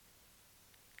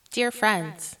Dear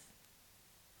friends,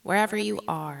 wherever you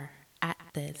are at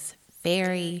this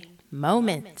very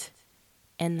moment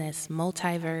in this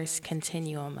multiverse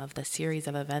continuum of the series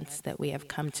of events that we have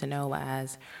come to know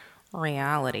as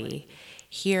reality,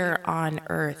 here on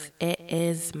Earth, it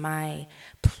is my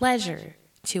pleasure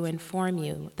to inform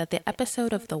you that the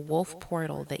episode of the Wolf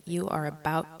Portal that you are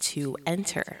about to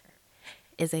enter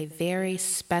is a very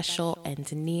special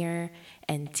and near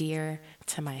and dear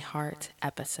to my heart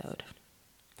episode.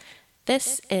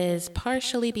 This is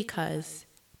partially because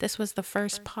this was the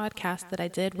first podcast that I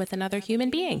did with another human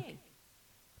being.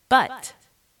 But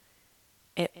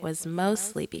it was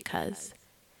mostly because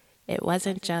it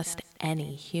wasn't just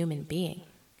any human being.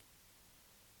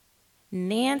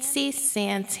 Nanncie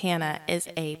Santana is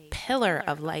a pillar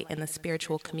of light in the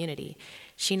spiritual community.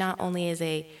 She not only is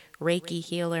a Reiki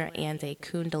healer and a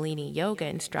kundalini yoga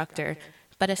instructor,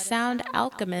 but a sound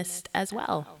alchemist as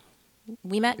well.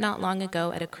 We met not long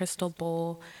ago at a crystal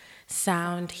bowl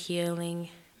sound healing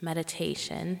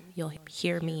meditation. You'll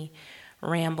hear me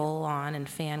ramble on and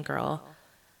fangirl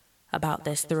about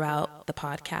this throughout the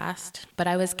podcast, but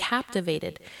I was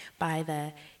captivated by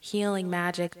the healing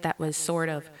magic that was sort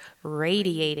of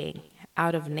radiating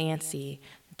out of Nanncie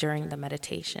during the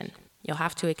meditation. You'll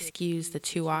have to excuse the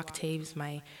 2 octaves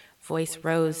my voice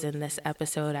rose in this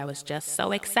episode. I was just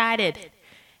so excited.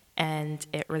 And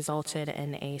it resulted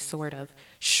in a sort of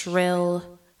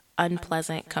shrill,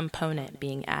 unpleasant component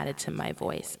being added to my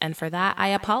voice. And for that, I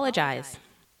apologize.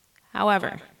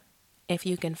 However, if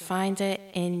you can find it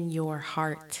in your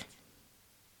heart,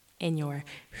 in your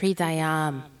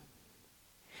hridayam,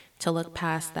 to look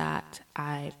past that,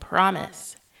 I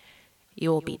promise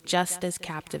you will be just as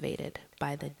captivated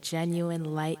by the genuine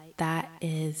light that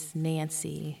is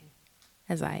Nanncie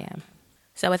as I am.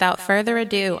 So without further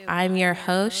ado, I'm your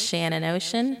host, Shannon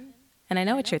Ocean, and I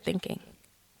know what you're thinking.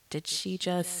 Did she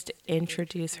just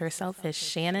introduce herself as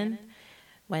Shannon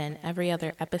when in every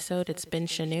other episode it's been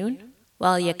Shanoon?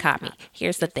 Well, you caught me.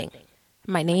 Here's the thing.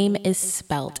 My name is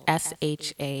spelled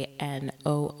Shanoon.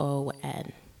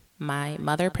 My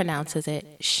mother pronounces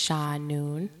it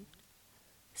Shanoon.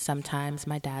 Sometimes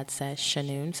my dad says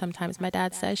Shanoon. Sometimes my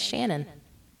dad says Shannon.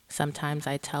 Sometimes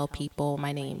I tell people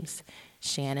my name's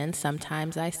Shannon.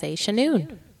 Sometimes I say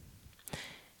Shanoon.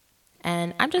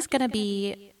 And I'm just going to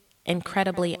be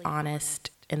incredibly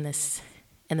honest in this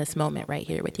moment right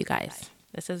here with you guys.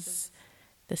 This is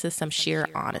some sheer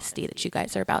honesty that you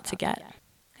guys are about to get.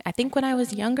 I think when I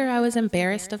was younger, I was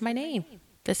embarrassed of my name.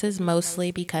 This is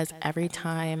mostly because every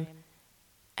time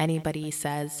anybody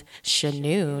says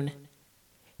Shanoon,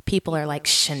 people are like,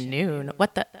 Shanoon?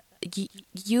 What the?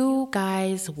 You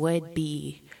guys would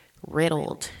be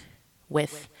riddled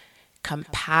with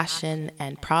compassion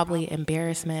and probably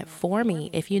embarrassment for me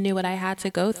if you knew what I had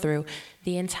to go through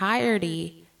the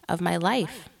entirety of my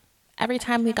life. Every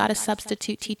time we got a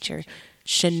substitute teacher,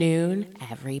 Shanoon,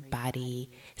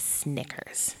 everybody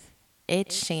snickers.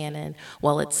 It's Shannon.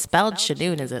 Well, it's spelled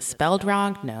Shanoon. Is it spelled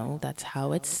wrong? No, that's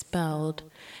how it's spelled.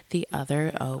 The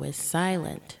other O is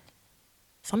silent.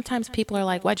 Sometimes people are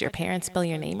like, what, your parents spell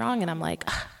your name wrong? And I'm like,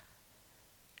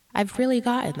 I've really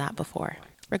gotten that before.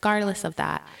 Regardless of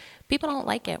that, people don't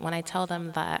like it when I tell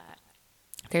them that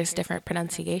there's different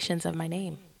pronunciations of my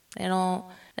name. They don't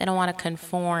want to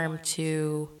conform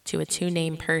to a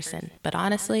 2-name person. But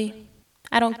honestly,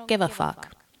 I don't give a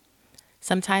fuck.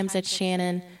 Sometimes it's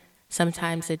Shannon,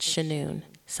 sometimes it's Shanoon,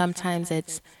 sometimes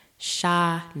it's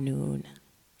Shanoon.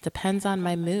 Depends on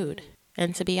my mood.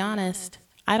 And to be honest,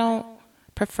 I don't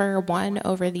prefer one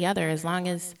over the other, as long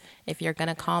as if you're going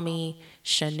to call me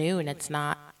Shanoon, it's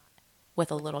not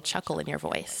with a little chuckle in your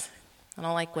voice. I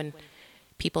don't like when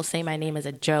people say my name as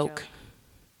a joke.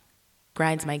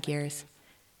 Grinds my gears.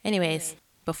 Anyways,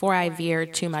 before I veer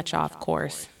too much off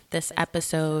course, this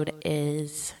episode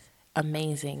is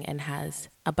amazing and has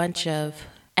a bunch of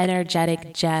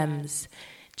energetic gems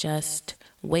just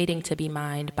waiting to be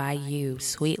mined by you,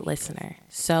 sweet listener.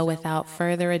 So without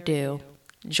further ado,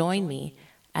 join me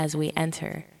as we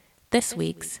enter this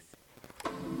week's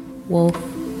Wolf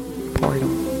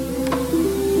Portal.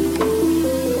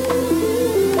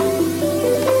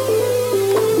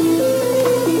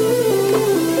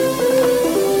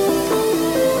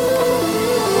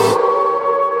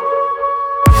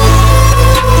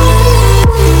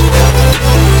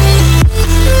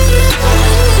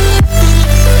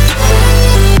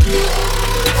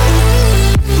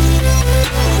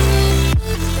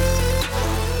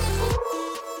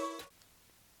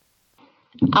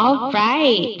 All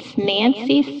right,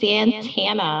 Nanncie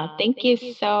Santana, thank you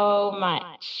so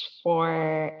much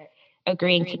for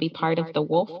agreeing to be part of the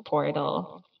Wolf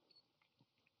Portal.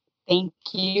 Thank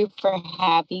you for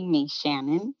having me,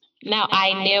 Shannon. Now,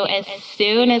 I knew as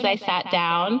soon as I sat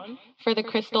down for the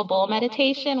crystal bowl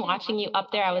meditation, watching you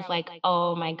up there, I was like,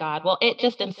 oh my God. Well, it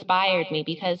just inspired me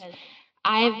because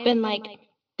I've been like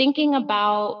thinking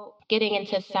about getting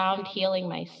into sound healing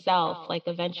myself, like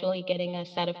eventually getting a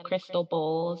set of crystal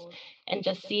bowls and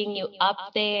just seeing you up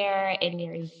there in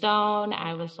your zone.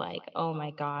 I was like, oh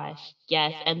my gosh,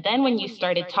 yes. And then when you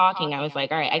started talking, I was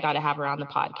like, all right, I got to have her on the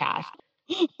podcast.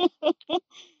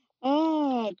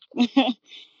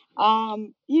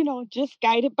 Just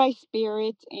guided by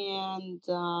spirit and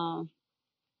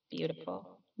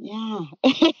beautiful. Yeah.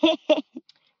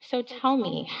 So tell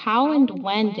me, how and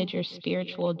when did your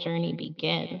spiritual journey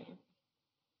begin?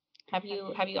 Have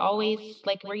you always,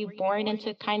 like, were you born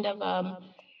into kind of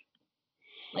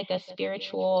like a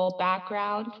spiritual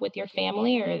background with your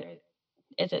family, or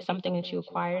is it something that you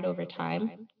acquired over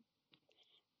time?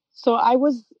 So I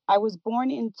was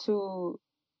born into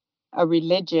a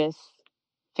religious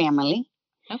family.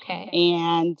 Okay.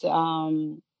 And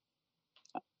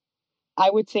I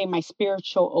would say my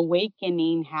spiritual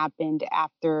awakening happened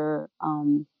after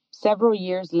several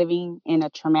years living in a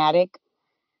traumatic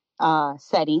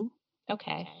setting.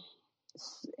 Okay.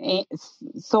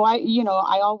 So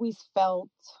I always felt,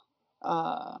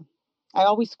 I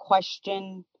always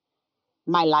questioned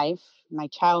my life, my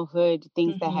childhood,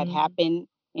 things that had happened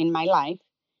in my life.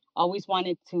 Always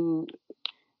wanted to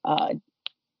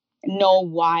know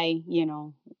why,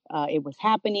 it was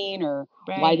happening, or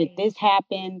why did this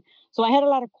happen? So I had a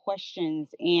lot of questions,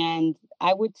 and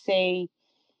I would say,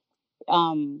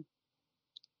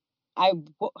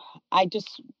 I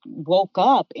just woke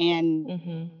up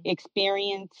and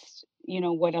experienced,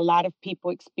 what a lot of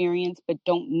people experience, but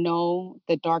don't know,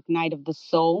 the dark night of the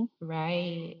soul.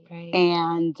 Right.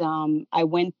 And I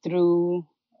went through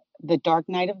the dark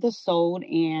night of the soul,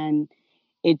 and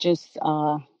it just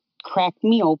cracked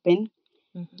me open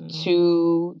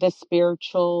to the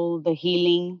spiritual, the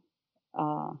healing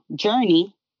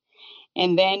journey.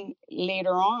 And then later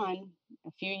on,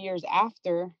 a few years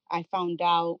after, I found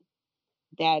out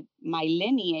that my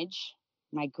lineage,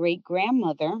 my great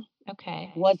grandmother,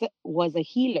 was a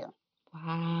healer.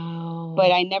 Wow.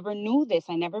 But I never knew this.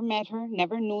 I never met her,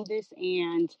 never knew this.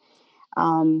 And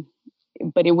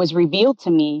but it was revealed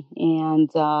to me, and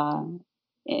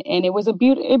it was a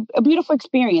beautiful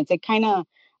experience. It kind of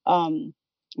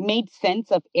made sense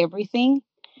of everything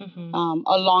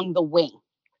along the way.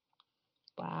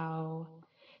 Wow.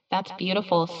 That's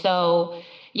beautiful. So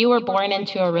you were born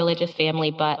into a religious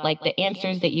family, but like the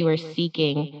answers that you were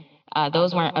seeking,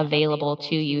 those weren't available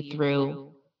to you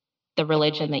through the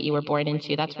religion that you were born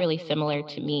into. That's really similar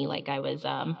to me. Like I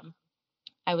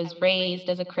was raised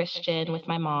as a Christian with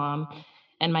my mom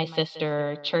and my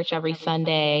sister, church every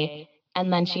Sunday.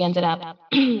 And then she ended up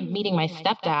meeting my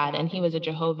stepdad, and he was a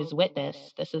Jehovah's Witness.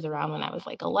 This is around when I was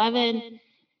like 11.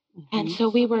 And so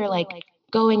we were like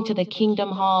going to the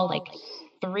Kingdom Hall like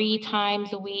 3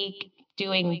 times a week,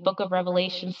 doing Book of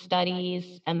Revelation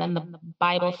studies and then the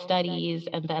Bible studies.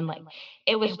 And then like,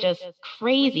 it was just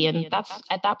crazy. And that's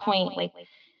at that point, like,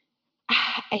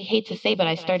 I hate to say, but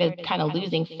I started kind of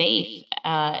losing faith.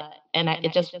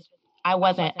 I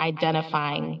wasn't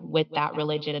identifying with that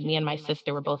religion. And me and my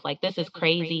sister were both like, this is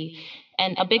crazy.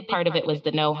 And a big part of it was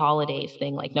the no holidays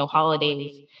thing, like no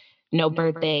holidays, no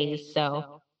birthdays.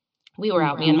 So we were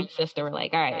out, me and my sister were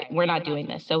like, all right, we're not doing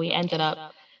this. So we ended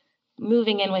up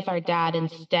moving in with our dad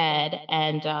instead.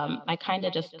 And I kind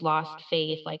of just lost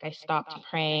faith. Like I stopped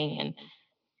praying, and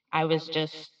I was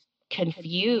just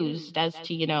confused as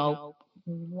to,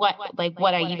 what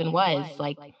I even was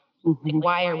like,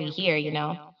 why are we here,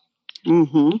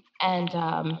 And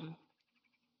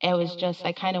it was just,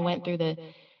 I kind of went through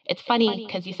it's funny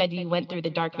because you said you went through the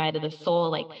dark night of the soul.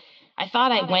 Like I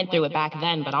thought I went through it back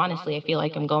then, but honestly, I feel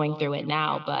like I'm going through it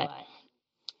now. But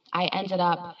I ended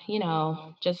up,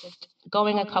 just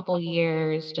going a couple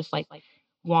years, just like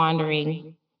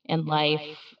wandering in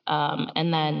life.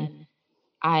 And then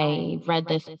I read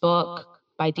this book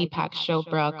by Deepak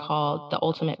Chopra called The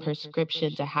Ultimate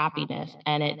Prescription to Happiness,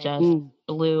 and it just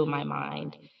blew my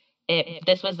mind.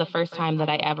 This was the first time that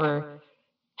I ever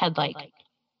had like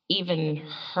even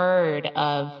heard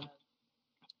of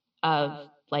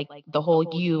like the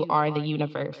whole "you are the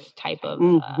universe" type of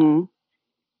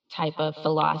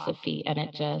philosophy, and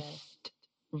it just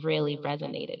really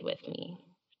resonated with me.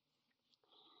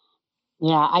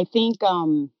 Yeah, I think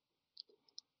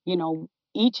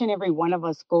each and every one of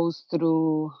us goes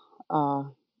through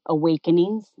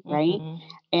awakenings, right?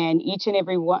 And each and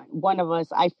every one of us,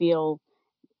 I feel,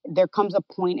 there comes a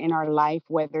point in our life,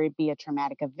 whether it be a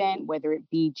traumatic event, whether it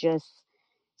be just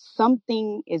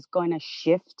something is going to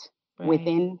shift Right.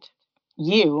 within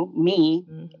you, me,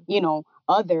 Mm-hmm.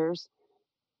 Others,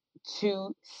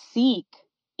 to seek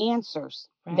answers.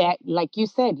 Right. That, like you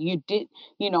said, you did,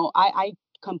 I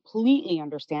completely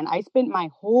understand. I spent my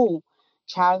whole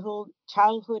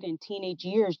childhood and teenage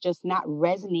years just not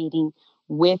resonating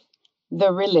with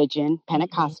the religion,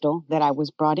 Pentecostal, that I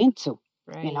was brought into.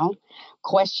 Right.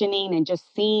 Questioning and just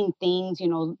seeing things,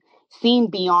 seeing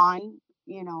beyond,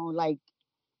 like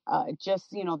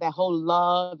just, that whole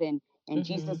love and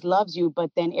Jesus loves you,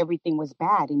 but then everything was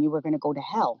bad and you were going to go to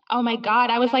hell. Oh my God.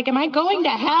 I was like, am I going to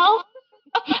hell?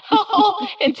 Whole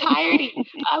entirety.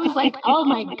 I was like, oh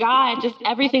my God, just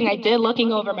everything I did,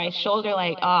 looking over my shoulder,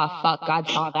 like, oh fuck, God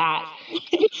saw that.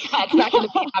 God's not going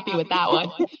to be happy with that one.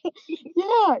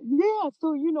 Yeah.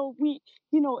 So,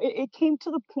 it came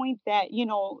to the point that,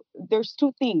 there's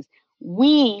two things.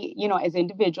 We, as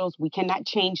individuals, we cannot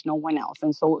change no one else.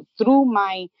 And so through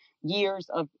my years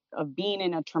of being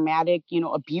in a traumatic,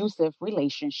 abusive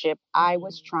relationship, I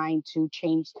was trying to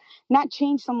not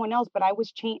change someone else, but I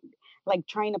was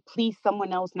trying to please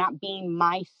someone else, not being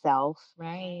myself.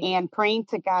 Right. And praying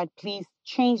to God, please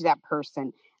change that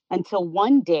person. Until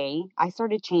one day I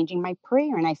started changing my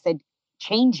prayer and I said,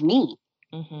 change me.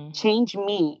 Change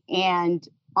me. And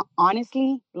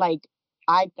honestly, I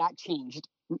got changed.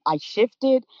 I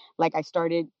shifted. I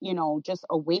started, just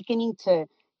awakening to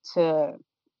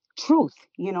truth,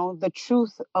 the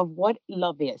truth of what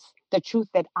love is, the truth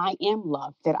that I am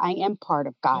love, that I am part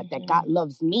of God, that God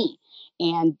loves me,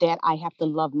 and that I have to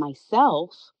love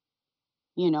myself,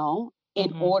 in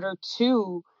order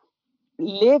to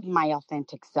live my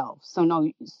authentic self.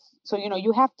 So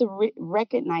you have to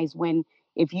recognize when,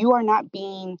 if you are not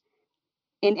being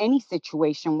in any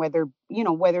situation, whether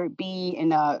it be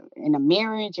in a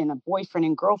marriage, in a boyfriend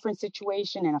and girlfriend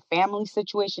situation, in a family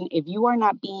situation, if you are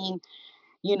not being,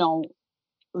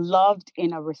 loved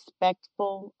in a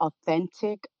respectful,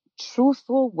 authentic,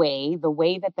 truthful way, the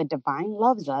way that the divine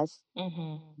loves us,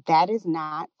 that is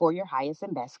not for your highest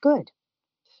and best good.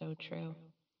 So true.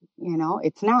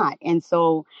 It's not. And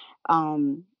so,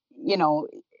 you know,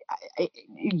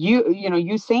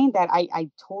 you saying that, I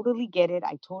totally get it.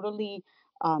 I totally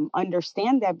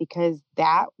understand that, because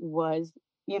that was,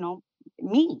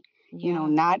 me,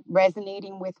 not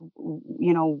resonating with,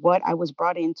 what I was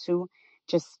brought into,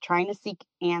 just trying to seek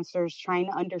answers, trying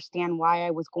to understand why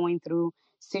I was going through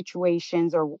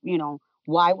situations, or,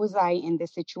 why was I in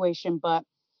this situation. But,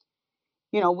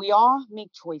 we all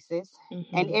make choices,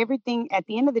 and everything at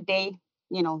the end of the day,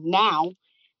 now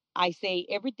I say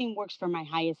everything works for my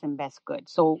highest and best good.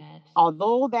 So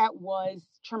although that was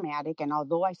traumatic, and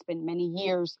although I spent many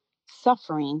years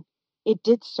suffering, it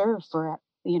did serve for,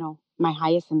 my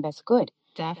highest and best good.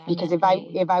 Definitely. Because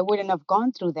if I wouldn't have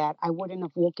gone through that, I wouldn't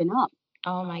have woken up.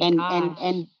 Oh my and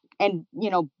gosh. and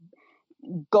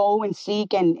go and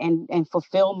seek and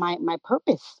fulfill my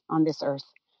purpose on this earth.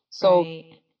 So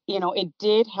right. It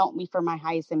did help me for my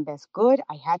highest and best good.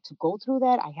 I had to go through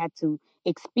that. I had to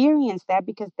experience that,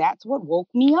 because that's what woke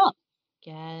me up.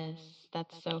 Yes,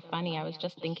 that's so funny. I was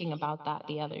just thinking about that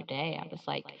the other day. I was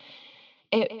like,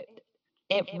 it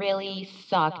it really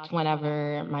sucked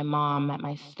whenever my mom met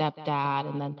my stepdad,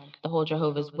 and then the whole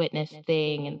Jehovah's Witness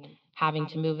thing, and having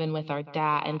to move in with our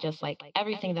dad, and just like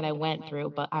everything that I went through.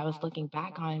 But I was looking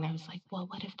back on it and I was like, well,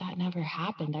 what if that never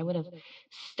happened? I would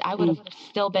have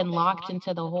still been locked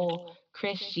into the whole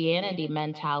Christianity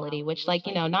mentality, which, like,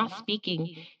 not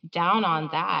speaking down on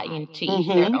that, to each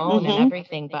their own and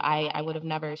everything, but I would have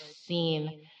never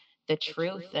seen the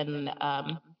truth, and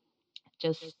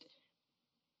just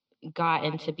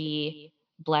gotten to be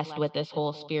blessed with this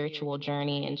whole spiritual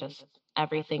journey and just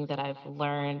everything that I've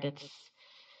learned.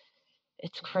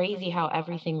 It's crazy how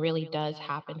everything really does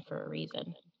happen for a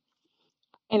reason.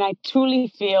 And I truly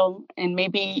feel, and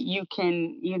maybe you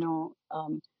can,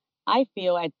 I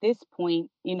feel at this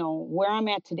point, where I'm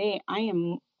at today, I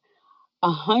am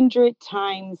 100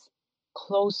 times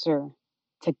closer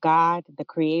to God, the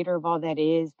creator of all that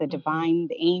is, the divine,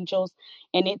 the angels.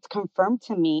 And it's confirmed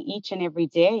to me each and every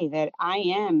day that I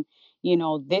am,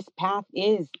 this path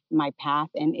is my path,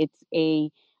 and it's a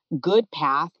good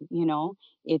path,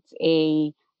 it's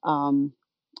a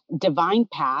divine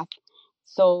path.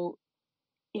 So,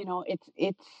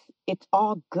 it's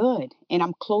all good. And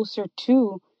I'm closer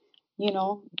to,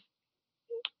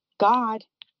 God,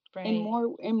 right,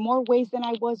 in more ways than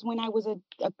I was when I was a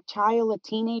child, a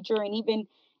teenager, and even,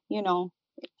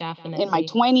 definitely in my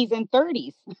 20s and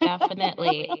 30s.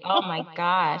 Definitely. Oh my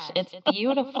gosh, it's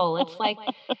beautiful.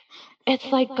 It's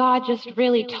like God just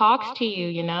really talks to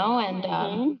you,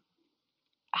 and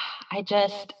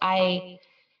I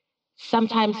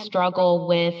sometimes struggle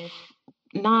with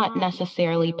not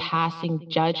necessarily passing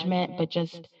judgment, but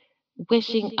just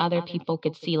wishing other people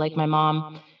could see. Like my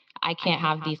mom, I can't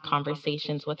have these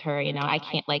conversations with her, I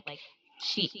can't, like,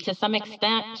 she, to some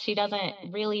extent, she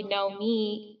doesn't really know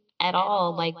me at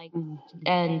all, like,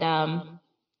 and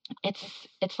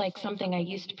it's like something I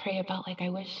used to pray about, like I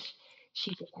wish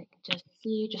she could, like,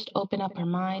 just open up her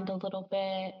mind a little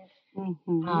bit.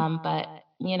 But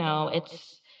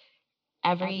it's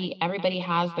everybody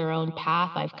has their own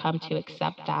path. I've come to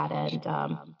accept that.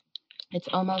 And it's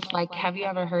almost like, have you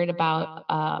ever heard about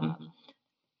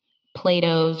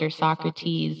Plato's or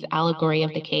Socrates' allegory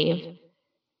of the cave?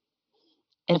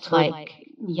 It's like,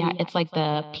 yeah, it's like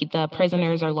the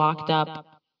prisoners are locked up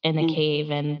in the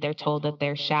cave, and they're told that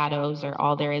their shadows are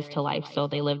all there is to life, so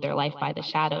they live their life by the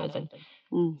shadows. And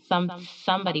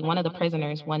somebody, one of the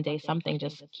prisoners, one day, something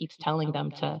just keeps telling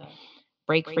them to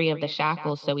break free of the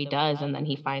shackles, so he does, and then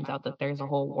he finds out that there's a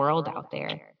whole world out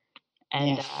there.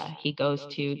 And he goes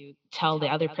to tell the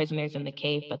other prisoners in the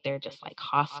cave, but they're just like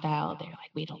hostile. They're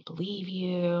like, we don't believe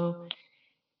you,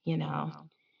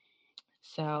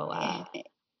 So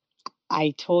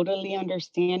I totally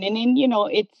understand. And then,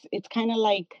 it's kind of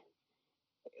like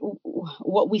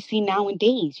what we see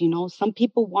nowadays. Some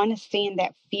people want to stay in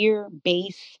that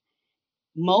fear-based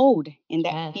mode, in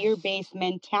that fear-based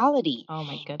mentality. Oh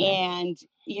my goodness. And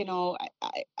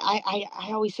I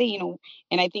always say,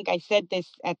 and I think I said this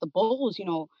at the bowls,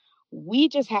 we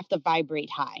just have to vibrate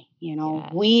high.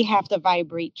 We have to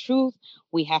vibrate truth.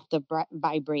 We have to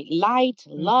vibrate light,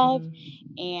 love,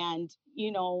 and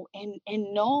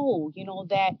and know,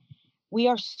 that we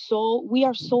are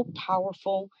so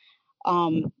powerful.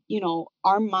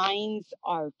 Our minds,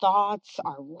 our thoughts,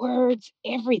 our words,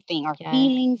 everything, our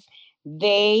feelings,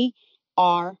 they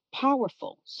are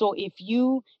powerful. So if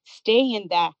you stay in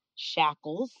that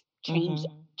shackles,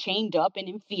 chained up and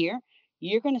in fear,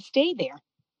 you're going to stay there.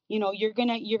 You're going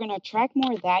to attract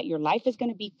more of that. Your life is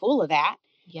going to be full of that.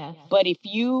 Yes. But if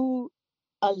you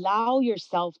allow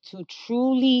yourself to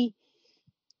truly,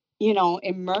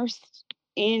 immerse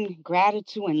in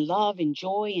gratitude and love and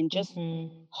joy, and just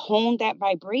hone that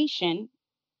vibration,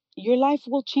 your life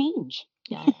will change.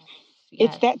 Yes.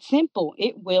 It's that simple.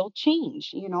 It will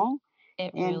change, It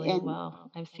really will.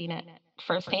 I've seen it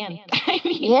firsthand.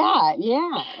 Yeah.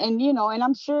 And and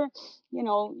I'm sure,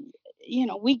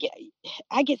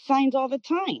 I get signs all the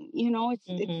time.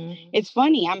 It's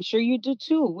funny. I'm sure you do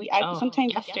too.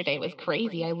 Sometimes yesterday was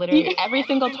crazy. I literally, every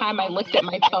single time I looked at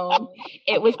my phone,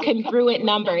 it was congruent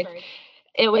numbers.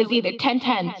 It was either 10,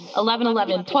 10, 11,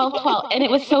 11, 12, 12. And it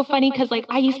was so funny because, like,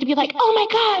 I used to be like, oh my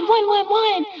God, 1, 1,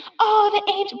 1. Oh,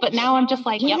 the angel. But now I'm just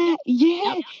like, yep.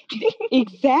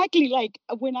 Exactly. Like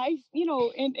when I,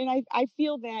 and I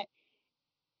feel that,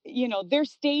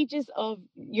 there's stages of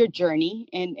your journey,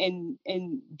 and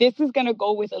this is going to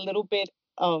go with a little bit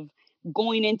of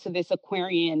going into this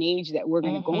Aquarian age that we're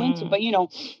going to go into. But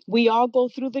we all go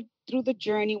through the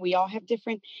journey. We all have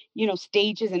different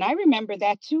stages, and I remember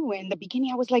that too. In the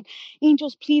beginning, I was like,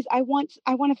 angels, please, I want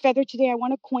a feather today, I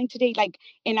want a coin today, like,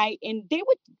 and they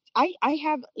would. I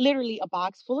have literally a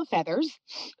box full of feathers.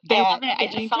 I love it. I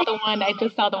just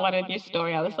saw the one in your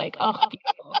story. I was like, oh,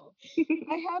 beautiful.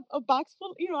 I have a box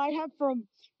full, I have from,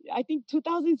 I think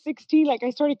 2016, like I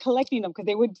started collecting them because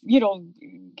they would,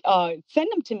 send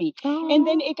them to me. And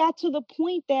then it got to the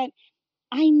point that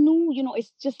I knew,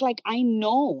 it's just like, I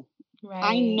know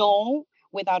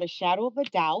without a shadow of a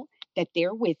doubt that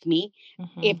they're with me.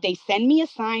 If they send me a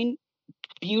sign,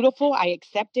 beautiful, I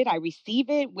accept it, I receive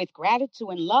it with gratitude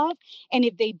and love. And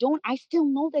if they don't, I still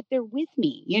know that they're with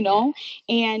me,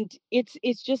 and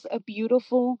it's just a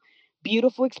beautiful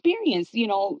experience.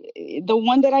 The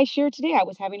one that I shared today, I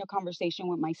was having a conversation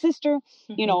with my sister,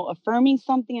 affirming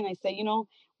something, and I said,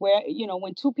 where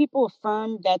when two people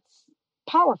affirm, that's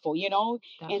powerful. Definitely.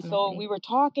 And so we were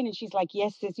talking, and she's like,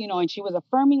 yes, sis, and she was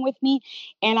affirming with me,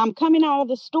 and I'm coming out of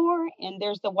the store, and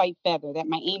there's the white feather that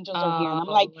my angels are here, and I'm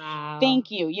like, wow.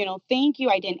 Thank you, thank you.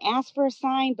 I didn't ask for a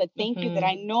sign, but thank you that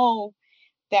I know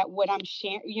that what I'm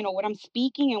sharing, what I'm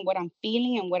speaking and what I'm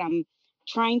feeling and what I'm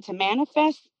trying to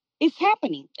manifest is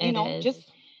happening.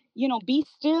 Just be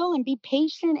still and be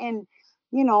patient, and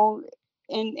and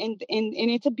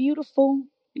it's a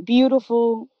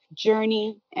beautiful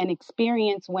journey and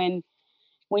experience when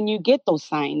you get those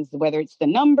signs, whether it's the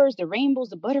numbers, the rainbows,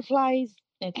 the butterflies.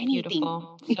 It's anything.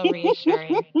 Beautiful. So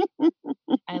reassuring.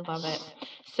 I love it.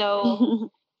 So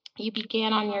you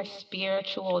began on your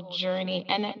spiritual journey.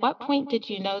 And at what point did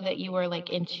you know that you were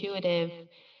like intuitive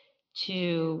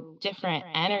to different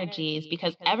energies?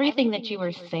 Because everything that you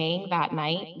were saying that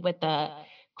night with the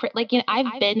like,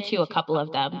 I've been to a couple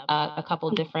of them, a couple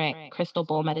different crystal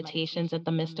bowl meditations at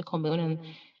the mystical moon, and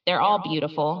they're all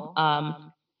beautiful.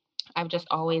 I've just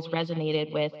always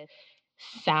resonated with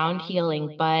sound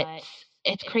healing, but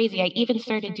it's crazy. I even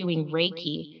started doing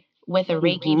Reiki with a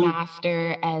Reiki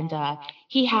master, and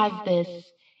he has this.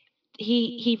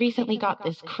 He recently got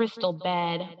this crystal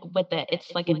bed with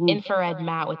it's like an infrared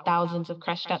mat with thousands of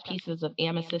crushed up pieces of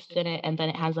amethyst in it, and then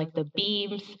it has like the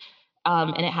beams,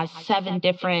 and it has seven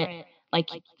different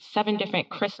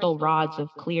crystal rods of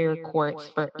clear quartz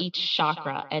for each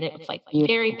chakra, and it's like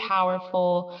very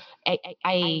powerful.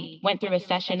 I went through a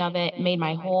session of it, made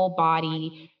my whole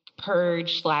body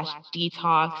purge slash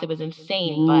detox. It was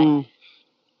insane, but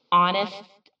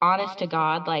honest to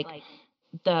God, like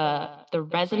the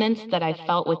resonance that I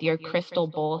felt with your crystal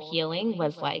bowl healing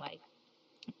was like,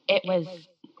 it was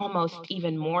almost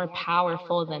even more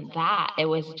powerful than that. It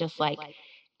was just like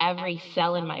every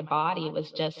cell in my body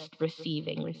was just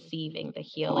receiving the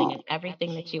healing, and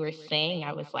everything that you were saying,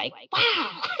 I was like,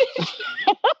 wow.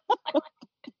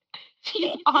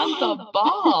 She's on the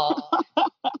ball.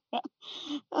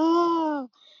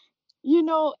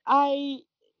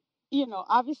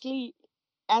 Obviously,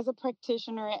 as a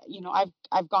practitioner,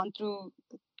 I've gone through,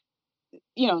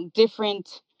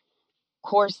 different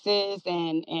courses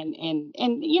and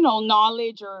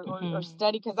knowledge or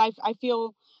study, because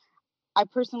I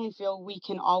personally feel we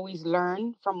can always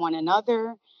learn from one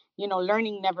another.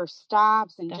 Learning never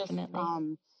stops, and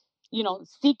Definitely.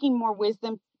 just seeking more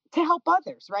wisdom to help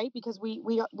others, right? Because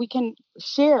we can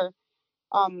share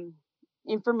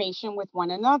information with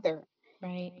one another.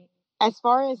 Right. As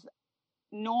far as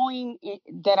knowing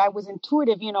that I was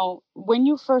intuitive, when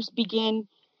you first begin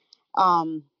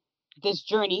this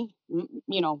journey,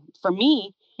 for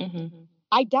me,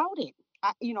 I doubted.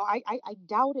 I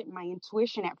doubted my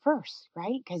intuition at first,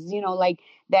 right? Because like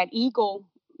that ego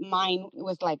mind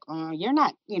was like, you're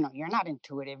not, you're not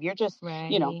intuitive. You're just,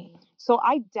 right. So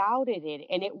I doubted it,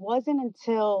 and it wasn't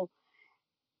until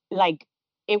like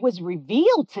it was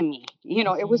revealed to me.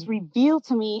 It was revealed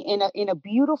to me in a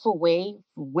beautiful way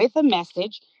with a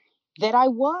message that I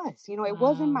was. It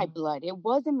wasn't my blood. It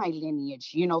wasn't my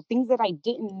lineage. Things that I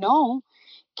didn't know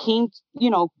came,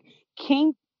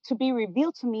 came to be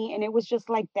revealed to me, and it was just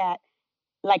like that.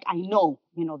 Like I know,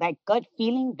 that gut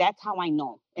feeling. That's how I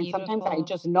know. And sometimes I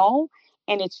just know,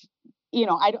 and it's,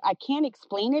 I can't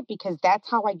explain it, because that's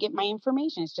how I get my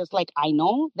information. It's just like I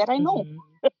know that I know.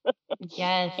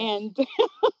 Yes. And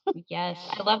yes,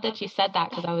 I love that you said that,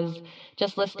 because I was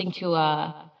just listening to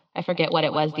I forget what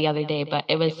it was the other day, but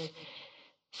it was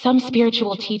some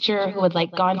spiritual teacher who had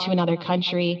like gone to another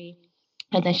country,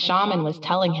 and the shaman was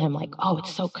telling him like, oh,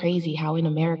 it's so crazy how in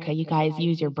America you guys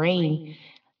use your brain,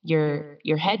 your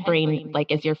head brain,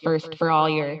 like as your first for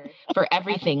for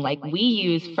everything. Like we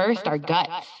use first our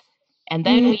guts, and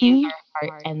then we use our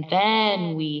heart, and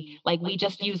then we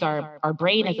just use our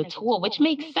brain as a tool, which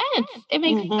makes sense. It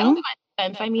makes so much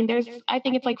sense. I mean, I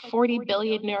think it's like 40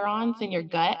 billion neurons in your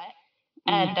gut,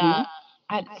 and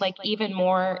like even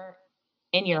more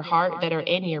in your heart that are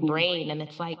in your brain. And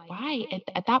it's like, why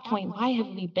at that point, why have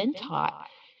we been taught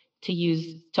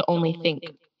to only think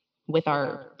with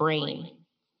our brain?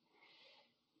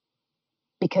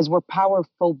 Because we're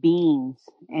powerful beings,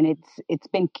 and it's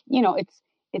been,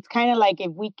 it's kind of like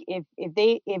if we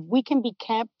can be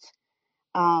kept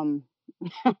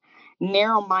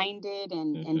narrow-minded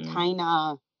and kind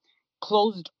of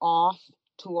closed off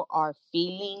to our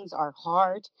feelings, our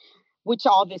heart, which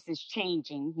all this is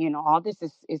changing. All this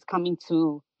is coming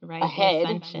to a head.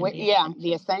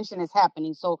 The ascension is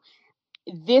happening. So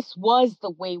this was the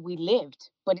way we lived,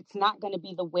 but it's not going to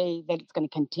be the way that it's going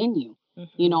to continue.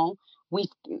 We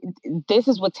this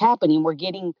is what's happening. We're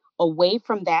getting away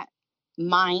from that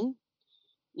mind,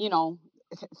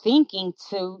 thinking,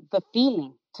 to the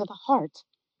feeling, to the heart,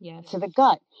 to the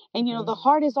gut. And the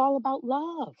heart is all about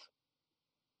love.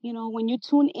 When you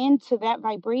tune into that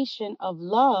vibration of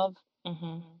love,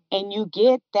 and you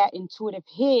get that intuitive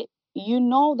hit,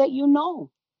 that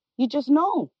you just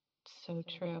know. So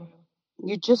true.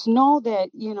 You just know that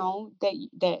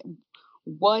that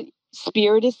what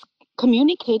spirit is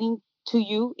communicating to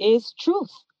you is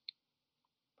truth.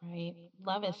 Right.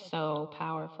 Love is so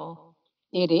powerful.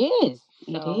 It is.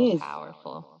 So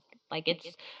powerful. Like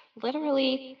it's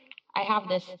literally, I have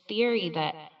this theory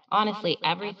that honestly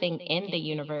everything in the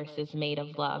universe is made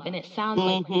of love. And it sounds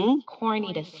like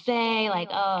corny to say, like,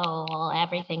 oh, well,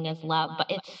 everything is love, but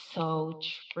it's so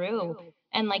true.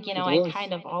 And like, I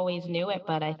kind of always knew it,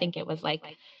 but I think it was like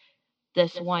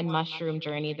this one mushroom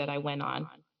journey that I went on.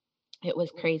 It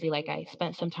was crazy. Like I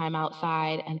spent some time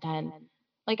outside, and then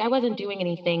like I wasn't doing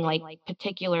anything like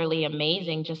particularly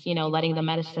amazing, just, letting the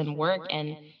medicine work.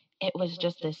 And it was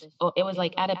just it was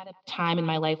like at a time in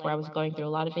my life where I was going through a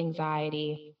lot of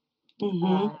anxiety,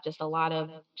 just a lot of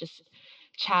just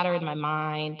chatter in my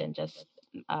mind, and just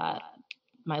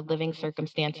my living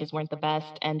circumstances weren't the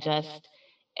best. And just,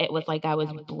 it was like I was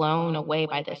blown away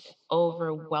by this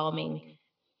overwhelming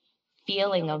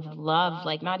feeling of love,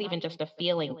 like not even just a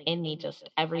feeling in me, just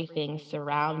everything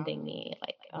surrounding me.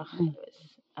 Like, it was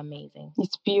amazing.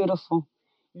 It's beautiful.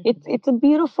 It's a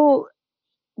beautiful,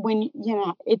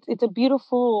 it's a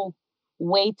beautiful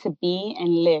way to be and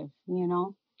live,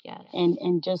 Yes.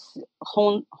 and just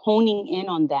honing in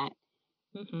on that.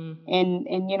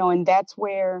 And that's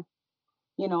where,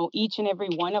 each and every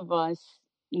one of us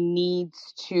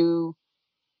needs to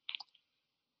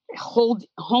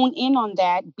hone in on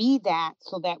that, be that,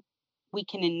 so that we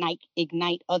can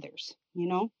ignite others,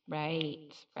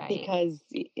 Right. Because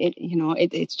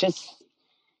it's just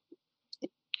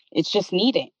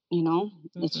needed,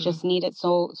 it's just needed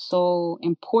so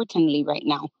importantly right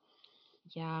now.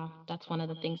 Yeah, that's one of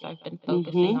the things I've been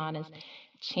focusing on, is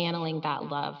channeling that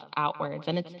love outwards.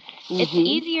 And it's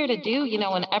easier to do,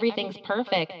 when everything's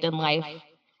perfect in life.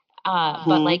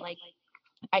 But like,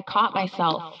 I caught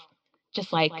myself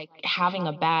just like having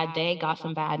a bad day, got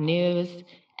some bad news,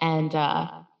 and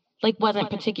like wasn't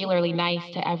particularly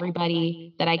nice to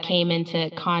everybody that I came into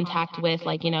contact with.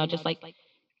 Like, just like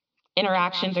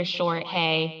interactions are short.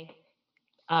 Hey,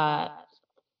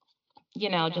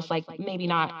 just like maybe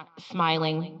not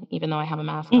smiling, even though I have a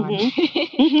mask on,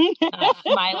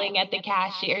 smiling at the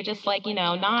cashier, just like,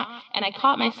 not, and I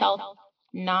caught myself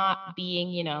not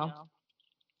being,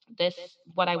 this,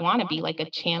 what I want to be, like a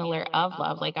channeler of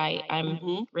love. Like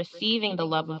I'm receiving the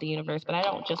love of the universe, but I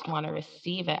don't just want to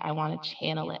receive it. I want to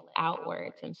channel it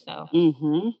outwards. And so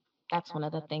that's one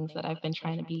of the things that I've been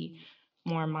trying to be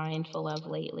more mindful of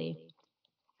lately.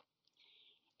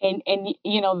 And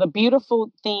the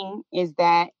beautiful thing is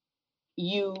that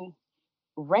you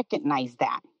recognize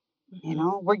that,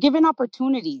 we're given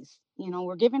opportunities,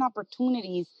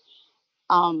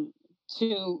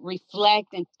 to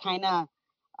reflect and kind of,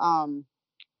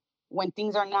 when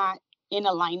things are not in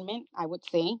alignment, I would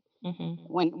say,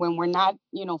 when we're not,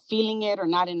 feeling it or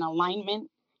not in alignment,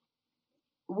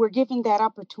 we're given that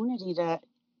opportunity to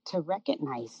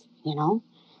recognize,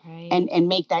 right. and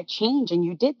make that change. And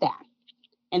you did that.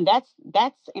 And that's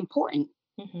important,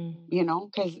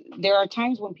 because there are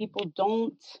times when people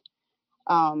don't,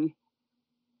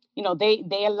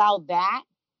 they allow that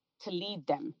to lead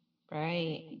them.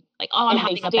 Right. Like, oh, I'm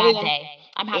having a bad day.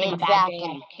 I'm having a bad day. I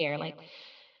don't care. Like,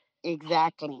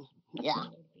 exactly. Yeah.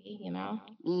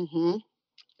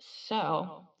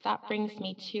 So that brings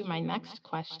me to my next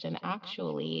question,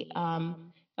 actually. I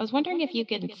was wondering if you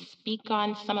could speak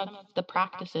on some of the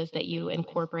practices that you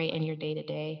incorporate in your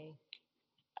day-to-day.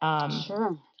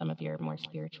 Sure. Some of your more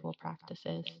spiritual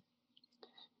practices.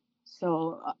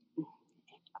 So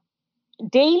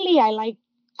daily, I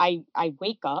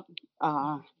wake up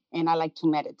and I like to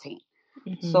meditate.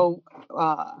 So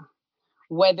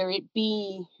whether it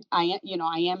be, I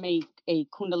am a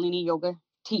kundalini yoga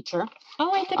teacher.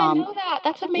 Oh, I didn't know that.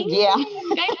 That's amazing. Yeah.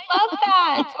 I love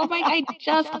that. Oh my, I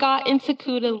just got into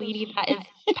kundalini. That is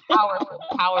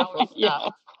powerful stuff.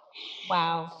 Yeah.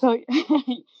 Wow. So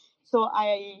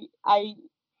I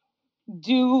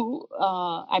do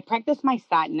I practice my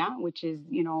sadhana, which is,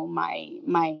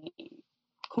 my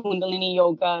kundalini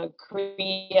yoga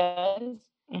kriyas.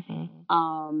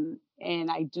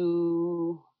 And I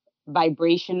do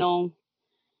vibrational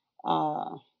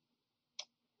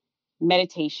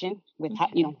meditation with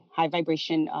high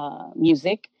vibration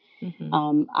music.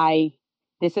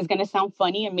 This is going to sound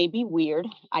funny and maybe weird.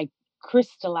 I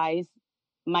crystallize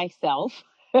myself.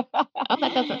 Oh,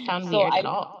 that doesn't sound weird at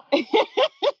all.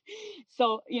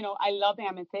 So, I love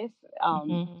amethyst.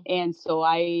 And so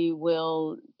I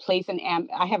will place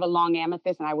I have a long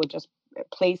amethyst, and I would just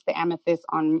place the amethyst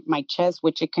on my chest,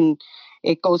 which it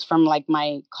goes from like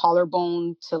my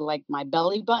collarbone to like my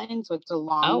belly button. So it's a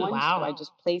long one. Wow. So I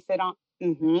just place it on.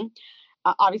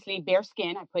 Obviously bare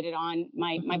skin. I put it on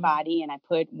my body, and I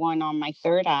put one on my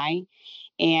third eye,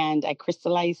 and I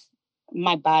crystallize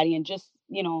my body and just,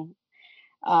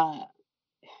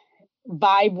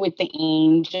 vibe with the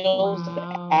angels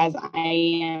as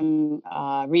I am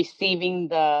receiving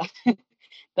the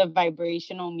the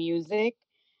vibrational music.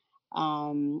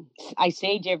 I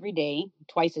sage every day,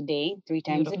 twice a day, 3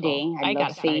 times a day. I love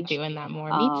gotta start doing that more.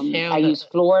 Me too. I use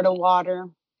Florida water.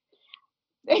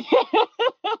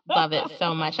 Love it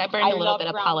so much. I burned a little bit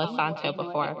of Palo Santo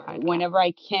before. Whenever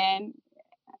I can.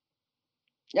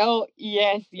 Oh,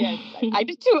 yes, yes. I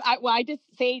do too. I just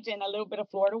sage and a little bit of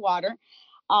Florida water.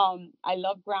 I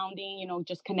love grounding,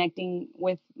 just connecting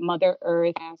with Mother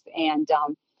Earth. And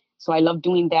so I love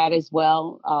doing that as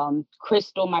well.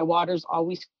 Crystal, my water's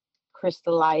always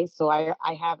crystallized. So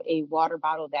I have a water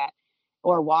bottle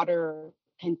or water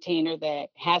container that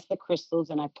has the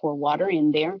crystals, and I pour water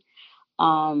in there.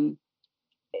 Um,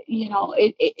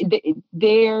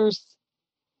 there's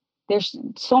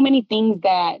so many things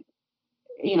that,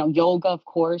 yoga, of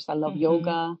course. I love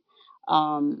yoga.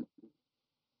 Um,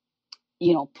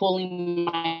 pulling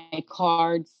my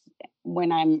cards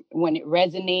when it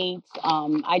resonates.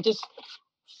 I just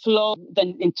flow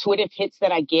the intuitive hits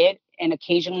that I get, and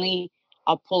occasionally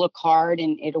I'll pull a card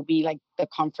and it'll be like the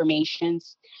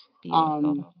confirmations.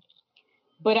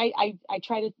 But I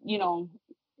try to,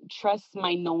 trust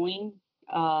my knowing,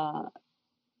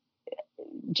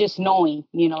 just knowing,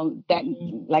 that,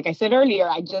 like I said earlier,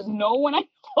 I just know when I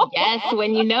know. Yes,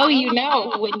 when you know, you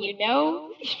know. When you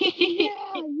know.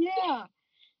 Yeah.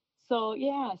 So,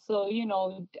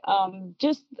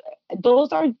 just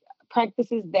those are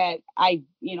practices that I've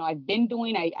been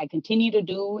doing, I continue to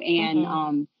do.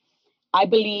 And I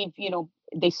believe,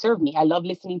 they serve me. I love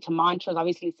listening to mantras.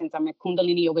 Obviously, since I'm a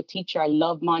kundalini yoga teacher, I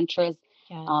love mantras.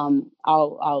 Yes.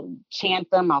 I'll chant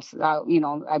them. I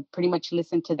pretty much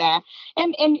listen to that.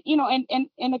 And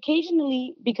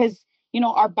occasionally, because,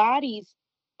 our bodies,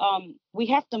 we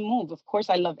have to move. Of course,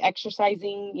 I love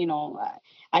exercising.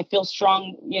 I feel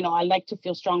strong. I like to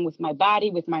feel strong with my body,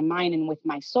 with my mind, and with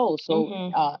my soul.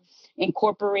 So,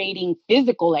 incorporating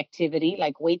physical activity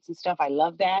like weights and stuff, I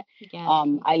love that. Yes.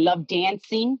 I love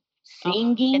dancing,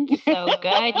 singing. It's so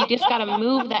good. You just got to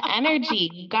move the energy.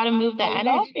 You got to move the energy.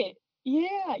 I love it.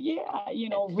 Yeah.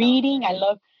 Reading. I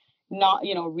love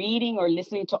reading or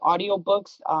listening to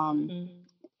audiobooks. I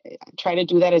try to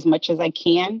do that as much as I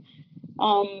can.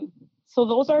 So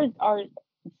those are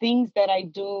things that I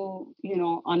do,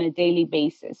 on a daily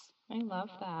basis. I love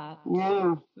that.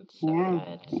 Yeah. It's so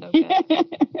good. So good.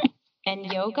 And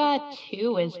yoga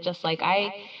too is just like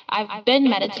I've been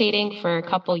meditating for a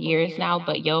couple years now,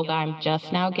 but yoga I'm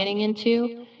just now getting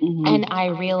into. Mm-hmm. And I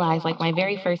realized, like, my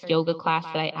very first yoga class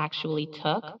that I actually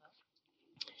took,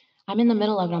 I'm in the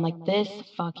middle of it. I'm like, this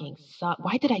fucking sucks.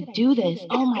 Why did I do this?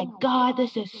 Oh my God,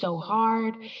 this is so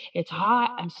hard. It's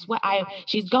hot. I'm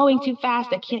she's going too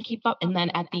fast. I can't keep up. And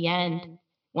then at the end,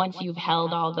 once you've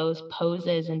held all those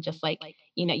poses and just like,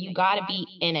 you got to be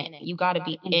in it. You got to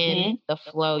be in the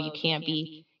flow. You can't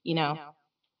be,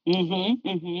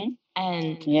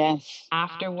 And yes,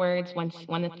 afterwards, once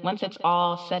it's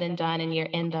all said and done, and you're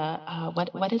in the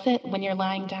what is it when you're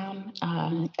lying down?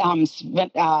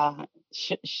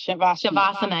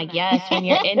 Shavasana. Yes, when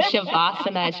you're in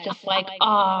Shavasana, it's just like, oh,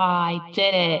 I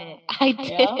did it. I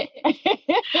did it.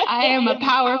 I am a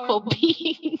powerful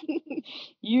being.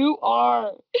 You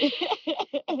are.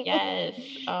 Yes.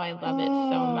 Oh, I love it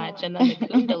so much. And then the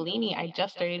Kundalini, I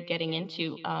just started getting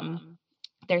into.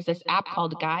 There's this app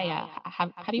called Gaia.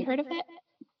 Have you heard of it?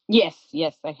 Yes,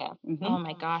 I have. Mm-hmm. Oh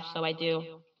my gosh, so I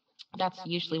do. That's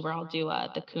usually where I'll do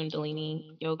the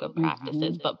Kundalini yoga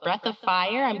practices. But Breath of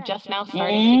Fire, I'm just now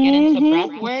starting to get into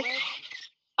breath work.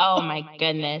 Oh my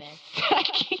goodness.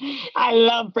 I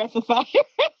love Breath of Fire.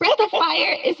 Breath of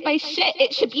Fire is my shit.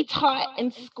 It should be taught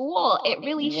in school. It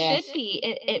really should be.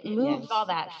 It moves all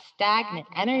that stagnant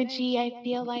energy, I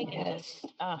feel like. Yes.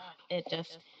 It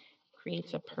just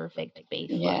creates a perfect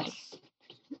baseline. Yes.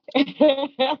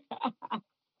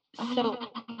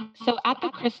 So at the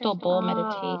crystal bowl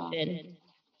meditation,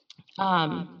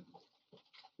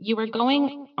 you were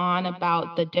going on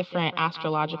about the different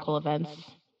astrological events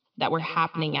that were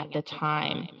happening at the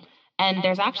time. And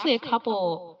there's actually a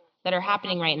couple that are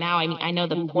happening right now. I mean, I know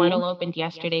the portal opened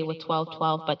yesterday with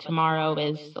 12/12, but tomorrow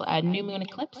is a new moon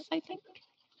eclipse, I think.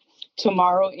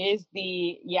 Tomorrow is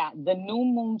the new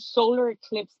moon solar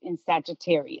eclipse in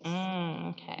Sagittarius.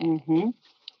 Okay.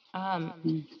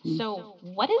 So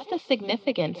what is the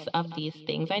significance of these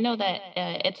things? I know that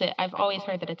I've always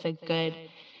heard that it's a good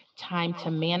time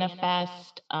to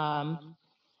manifest,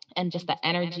 and just the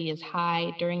energy is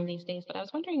high during these days. But I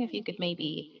was wondering if you could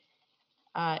maybe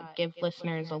give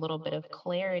listeners a little bit of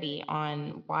clarity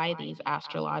on why these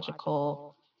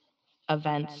astrological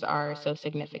events are so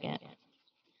significant.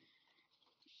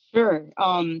 Sure.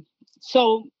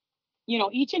 So,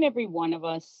 each and every one of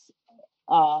us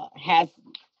has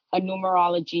a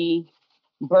numerology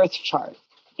birth chart.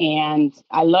 And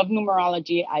I love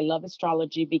numerology. I love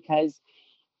astrology because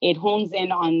it hones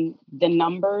in on the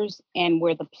numbers and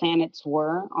where the planets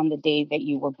were on the day that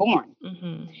you were born.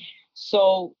 Mm-hmm.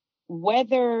 So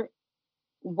whether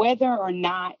whether or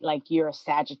not like you're a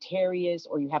Sagittarius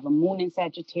or you have a moon in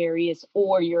Sagittarius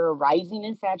or you're a rising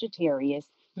in Sagittarius,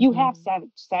 you have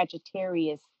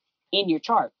Sagittarius in your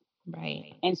chart.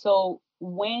 Right. And so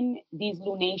when these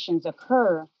lunations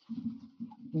occur,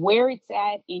 where it's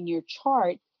at in your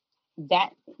chart,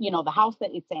 that, the house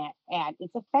that it's at,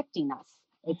 it's affecting us.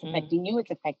 It's affecting you.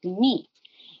 It's affecting me.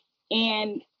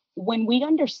 And when we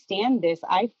understand this,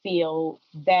 I feel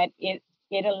that it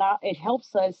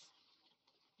helps us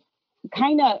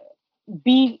kind of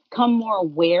become more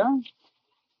aware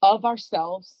of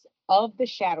ourselves, of the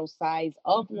shadow sides,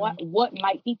 of what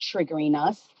might be triggering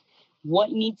us,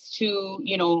 what needs to,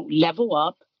 level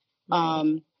up,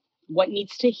 what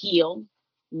needs to heal,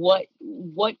 what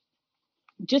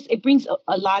just, it brings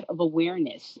a lot of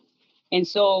awareness. And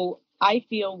so I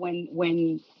feel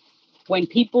when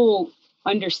people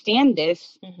understand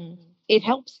this, it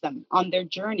helps them on their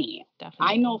journey. Definitely.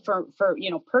 I know for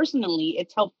personally,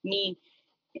 it's helped me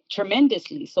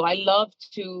tremendously. So I love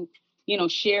to,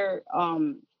 share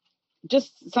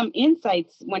just some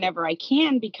insights whenever I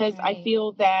can, because I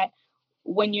feel that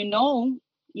when you know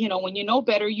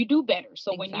better, you do better.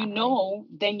 So when you know,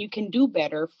 then you can do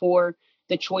better for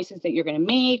the choices that you're going to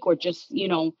make, or just,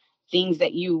 things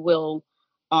that you will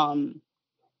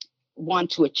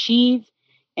want to achieve.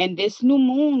 And this new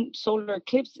moon solar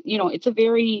eclipse, it's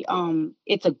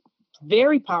a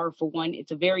very powerful one.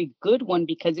 It's a very good one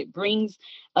because it brings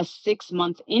a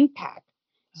 6-month impact.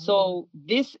 So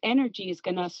this energy is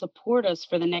going to support us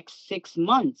for the next 6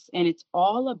 months. And it's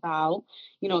all about,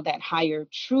 that higher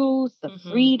truth, the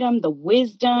freedom, the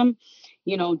wisdom,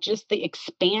 just the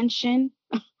expansion,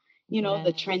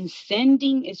 the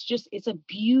transcending. It's a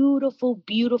beautiful,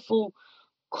 beautiful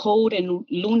code and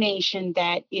lunation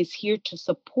that is here to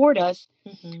support us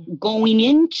going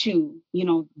into,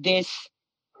 this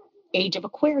Age of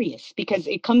Aquarius, because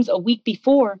it comes a week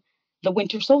before the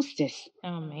winter solstice.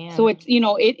 Oh man. So it's,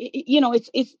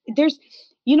 it's there's,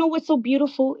 what's so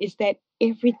beautiful is that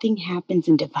everything happens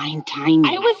in divine timing.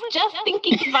 I was just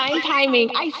thinking divine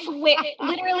timing. I swear,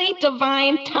 literally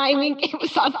divine timing. It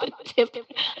was on the tip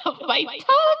of my tongue.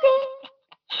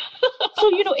 So,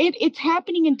 it's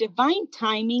happening in divine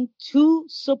timing to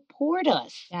support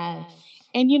us. Yes.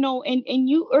 And, and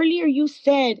you earlier, you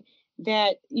said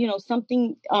that,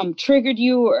 something triggered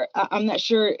you, or I'm not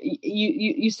sure,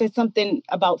 you said something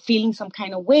about feeling some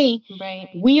kind of way. Right.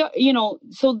 We are,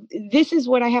 so this is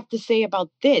what I have to say about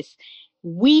this.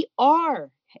 We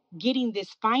are getting this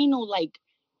final, like,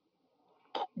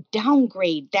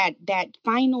 downgrade, that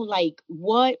final, like,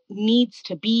 what needs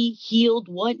to be healed,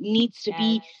 what needs to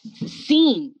be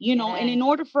seen, and in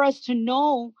order for us to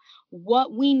know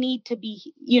what we need to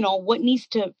be, what needs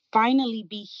to finally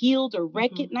be healed or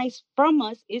recognized from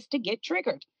us, is to get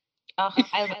triggered.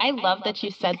 I love that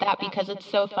you said that, because it's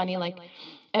so funny. Like,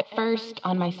 at first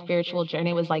on my spiritual journey,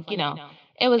 it was like,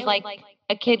 it was like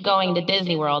a kid going to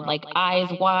Disney World, like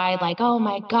eyes wide, like, oh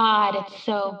my God, it's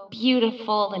so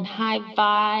beautiful, and high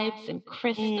vibes and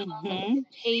crystal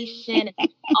meditation,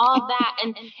 all that.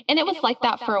 And it was like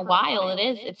that for a while.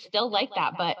 It's still like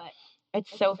that, but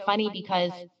it's so funny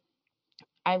because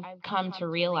I've come to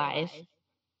realize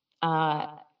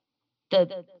all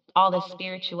the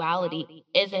spirituality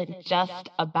isn't just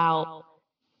about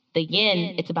the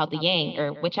yin, it's about the yang,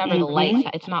 or whichever the light.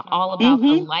 It's not all about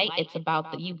the light. It's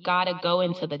about you gotta go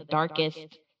into the darkest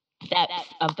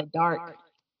depths of the dark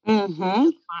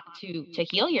to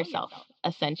heal yourself,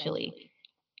 essentially.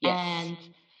 Yes.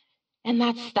 And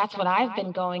that's what I've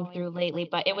been going through lately.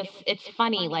 But it's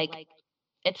funny, like,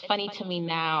 it's funny to me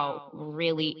now,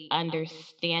 really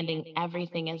understanding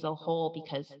everything as a whole,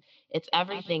 because it's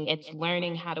everything. It's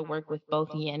learning how to work with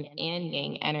both yin and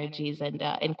yang energies, and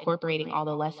incorporating all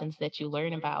the lessons that you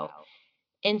learn about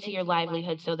into your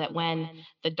livelihood, so that when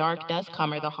the dark does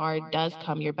come, or the hard does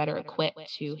come, you're better equipped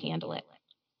to handle it.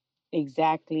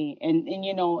 Exactly. And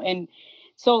and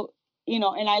so,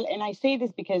 and I say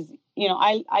this because,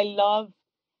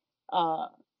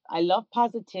 I love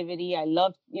positivity. I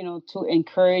love, to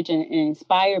encourage and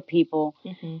inspire people.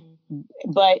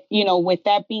 But, with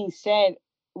that being said,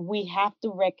 we have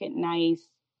to recognize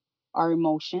our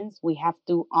emotions. We have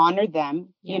to honor them.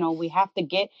 Yes.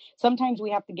 Sometimes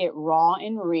we have to get raw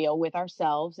and real with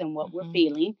ourselves and what we're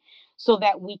feeling, so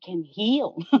that we can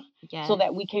heal, so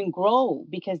that we can grow,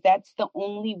 because that's the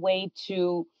only way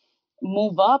to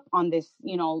move up on this,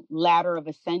 ladder of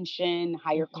ascension,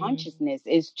 higher consciousness,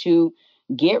 is to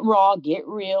get raw, get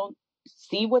real,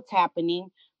 see what's happening,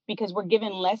 because we're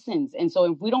given lessons. And so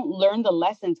if we don't learn the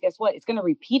lessons, guess what? It's going to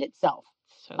repeat itself.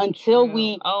 until true.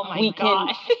 we Oh my we God.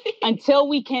 can until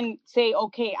we can say,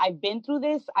 okay, I've been through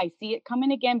this, I see it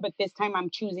coming again, but this time I'm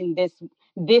choosing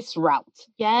this route.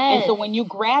 Yes. And so when you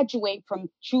graduate from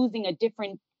choosing a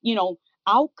different,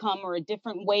 outcome or a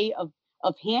different way of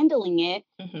handling it,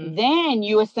 then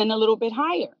you ascend a little bit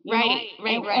higher. Right.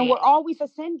 And we're always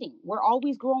ascending. We're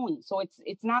always growing. So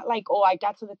it's not like, oh, I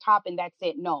got to the top and that's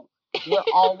it. No, we're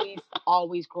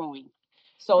always growing.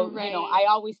 So, I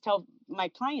always tell my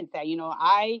clients that,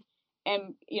 I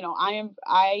am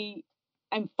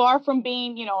far from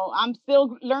being, I'm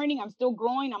still learning, I'm still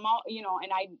growing. I'm all,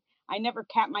 and I never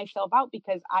cap myself out,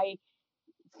 because I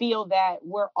feel that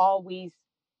we're always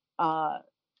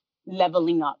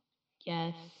leveling up.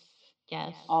 Yes.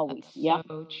 Always. That's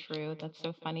so true. That's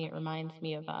so funny. It reminds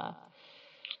me of I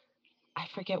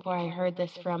forget where I heard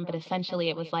this from, but essentially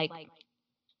it was like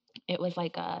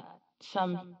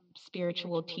some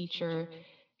spiritual teacher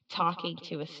talking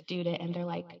to a student, and they're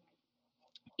like,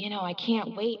 I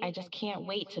can't wait. I just can't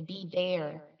wait to be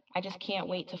there. I just can't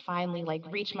wait to finally like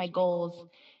reach my goals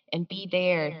and be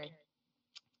there.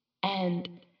 And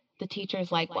the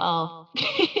teacher's like, well,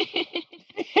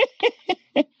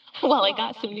 well, I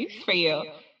got some news for you.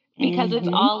 Because it's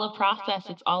all a process,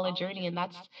 it's all a journey, and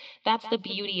that's the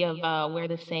beauty of where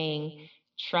the saying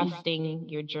trusting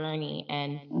your journey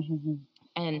and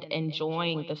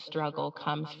enjoying the struggle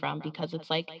comes from. Because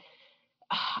it's like,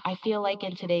 I feel like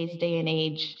in today's day and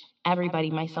age,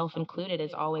 everybody, myself included,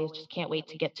 is always just can't wait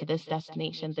to get to this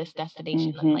destination,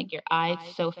 and like your eyes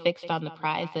so fixed on the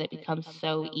prize that it becomes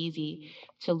so easy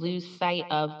to lose sight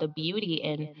of the beauty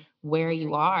in where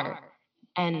you are,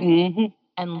 and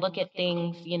look at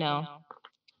things,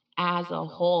 as a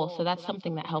whole. So that's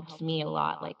something that helps me a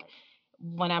lot. Like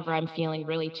whenever I'm feeling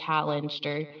really challenged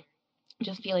or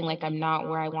just feeling like I'm not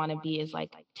where I want to be, is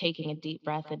like taking a deep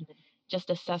breath and just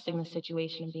assessing the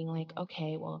situation and being like,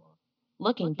 okay, well,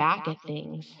 looking back at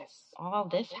things, all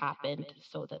this happened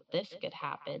so that this could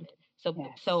happen.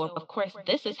 So of course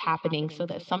this is happening so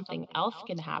that something else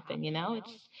can happen,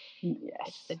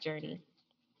 it's the journey.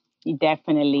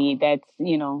 Definitely. That's,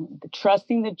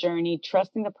 trusting the journey,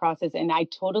 trusting the process. And I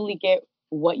totally get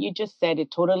what you just said. It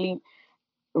totally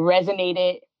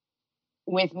resonated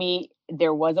with me.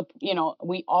 There was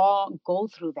we all go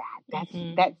through that. That's,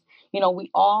 we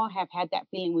all have had that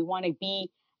feeling. We want to be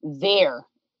there.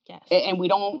 Yes. And we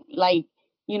don't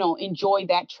enjoy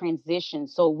that transition.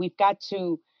 So we've got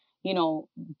to,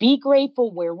 be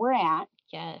grateful where we're at.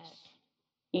 Yes.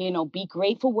 Be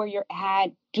grateful where you're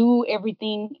at. Do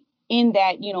everything in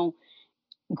that,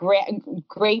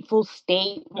 grateful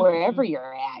state wherever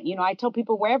you're at. I tell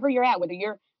people, wherever you're at, whether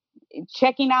you're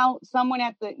checking out someone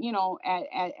at the,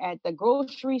 at the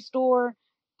grocery store,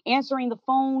 answering the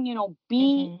phone,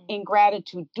 be in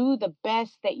gratitude. Do the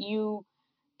best that you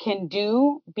can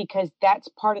do, because that's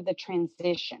part of the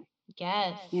transition.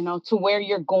 Yes. To where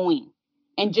you're going.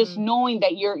 And just knowing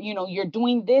that you're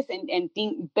doing this, and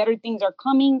better things are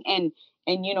coming, and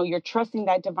you're trusting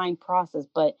that divine process.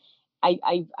 But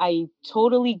I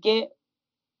totally get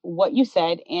what you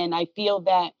said, and I feel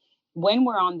that when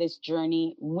we're on this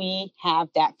journey, we have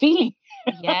that feeling.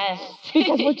 Yes.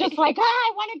 Because we're just like,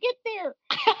 I want to get there.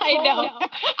 I know.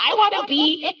 I want to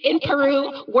be in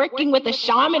Peru working with a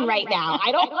shaman right now.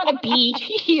 I don't want to be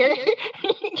here.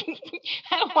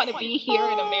 I don't want to be here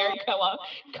in America while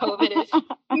COVID is.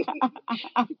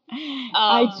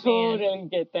 I totally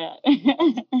get that.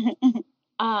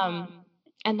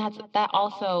 And that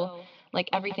also, like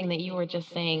everything that you were just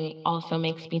saying, also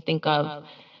makes me think of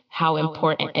how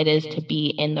important it is to be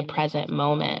in the present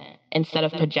moment instead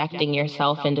of projecting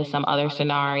yourself into some other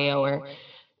scenario or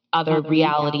other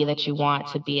reality that you want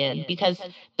to be in, because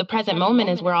the present moment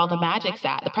is where all the magic's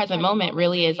at. The present moment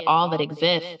really is all that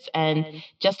exists. And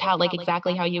just how, like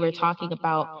exactly how you were talking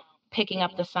about picking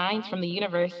up the signs from the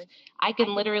universe, I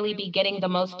can literally be getting the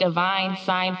most divine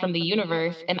sign from the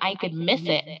universe and I could miss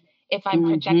it if I'm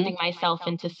projecting myself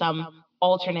into some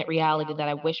alternate reality that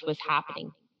I wish was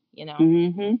happening,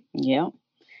 Yeah.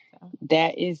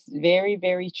 That is very,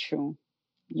 very true.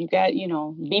 You got,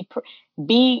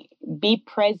 be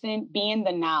present, be in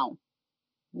the now.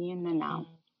 Be in the now.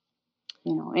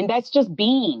 And that's just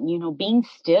being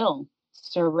still,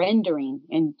 surrendering,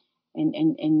 and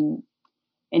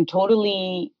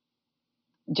totally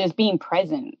just being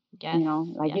present. Yes.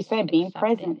 Like you said, being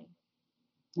present.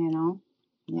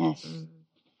 Yes.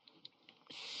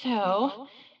 So,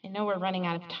 I know we're running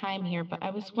out of time here, but I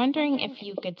was wondering if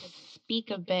you could speak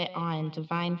a bit on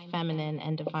divine feminine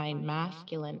and divine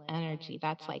masculine energy.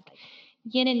 That's like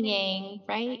yin and yang,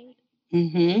 right?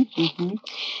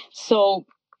 So,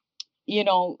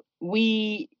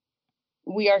 we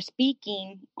we are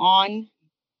speaking on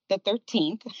the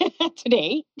 13th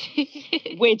today,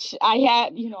 which I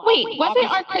had, Wait,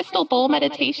 wasn't our crystal bowl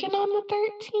meditation on the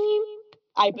 13th?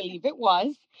 I believe it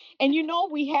was. And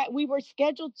we were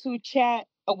scheduled to chat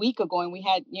a week ago, and we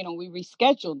had, we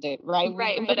rescheduled it, right?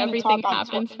 Right, but everything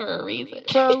happens for a reason.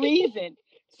 For a reason.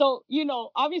 So,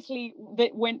 obviously,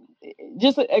 when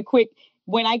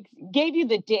I gave you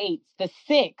the dates, the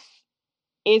 6th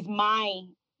is my,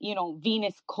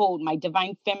 Venus code, my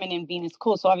divine feminine Venus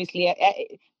code. So obviously,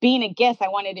 being a guest, I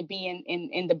wanted to be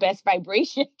in the best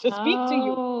vibration to speak to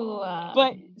you.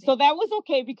 But so that was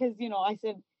okay, because, I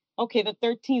said, okay, the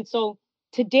 13th. So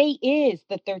today is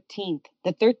the 13th.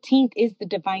 The 13th is the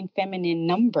divine feminine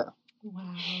number.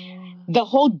 Wow. The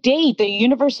whole date, the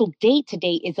universal date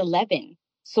today is 11.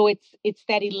 So it's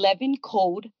that 11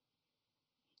 code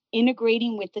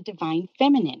integrating with the divine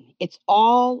feminine. It's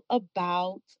all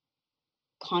about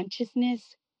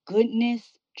consciousness,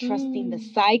 goodness, trusting the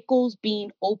cycles,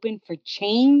 being open for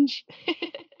change,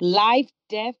 life,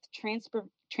 death,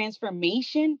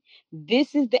 transformation.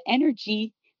 This is the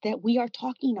energy that we are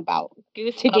talking about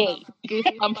today.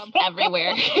 Goosebumps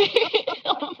everywhere.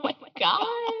 Oh my gosh.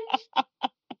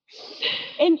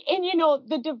 And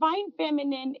the divine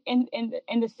feminine and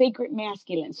the sacred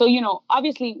masculine. So,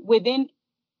 obviously within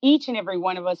each and every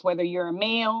one of us, whether you're a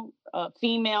male,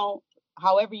 female,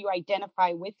 however you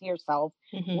identify with yourself,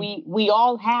 we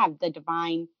all have the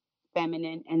divine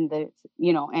feminine and the,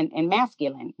 and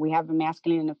masculine. We have a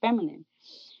masculine and a feminine.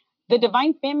 The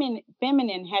divine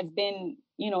feminine has been,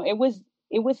 it was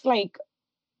like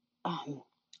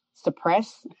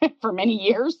suppressed for many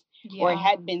years, or it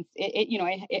had been,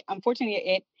 unfortunately,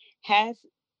 it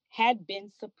had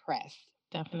been suppressed.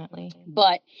 Definitely.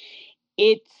 But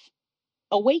it's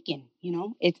awakened,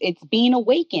 it's being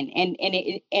awakened,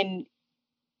 and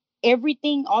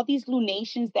everything, all these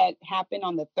lunations that happen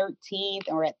on the 13th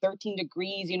or at 13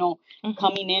 degrees,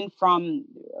 coming in from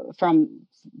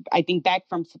I think back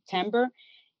from September,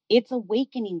 it's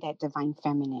awakening that divine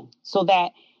feminine so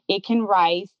that it can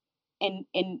rise and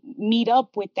meet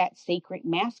up with that sacred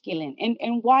masculine.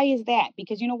 And why is that?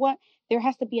 Because you know what? There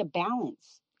has to be a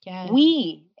balance. Yes.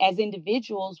 We as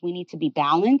individuals, we need to be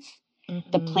balanced.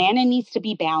 The planet needs to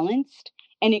be balanced.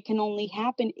 And it can only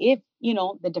happen if,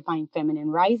 the divine feminine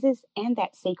rises and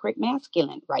that sacred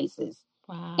masculine rises.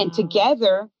 Wow. And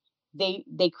together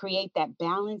they create that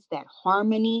balance, that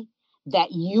harmony,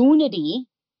 that unity,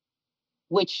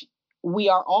 which we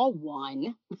are all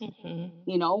one.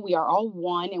 We are all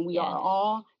one, and we are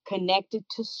all connected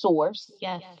to source.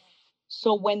 Yes.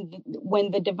 So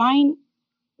when the divine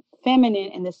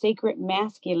feminine and the sacred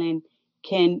masculine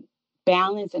can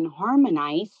balance and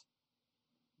harmonize,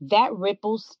 that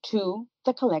ripples to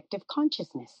the collective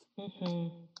consciousness.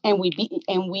 And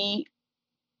we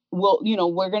will,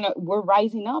 we're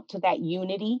rising up to that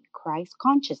unity Christ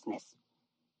consciousness.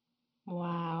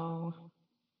 Wow.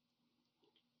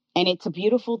 And it's a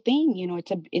beautiful thing,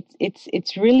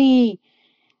 it's really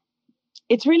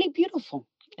beautiful,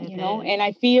 and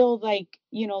I feel like,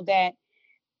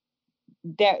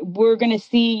 that we're going to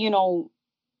see,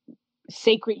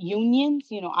 sacred unions.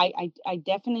 I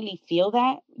definitely feel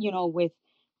that,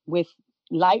 with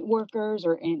light workers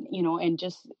and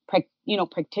just,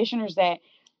 practitioners, that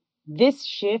this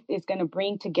shift is going to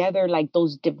bring together like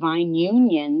those divine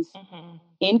unions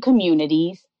in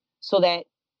communities, so that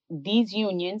these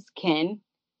unions can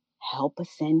help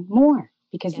ascend more,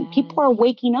 because people are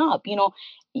waking up,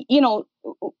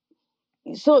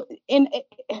 so in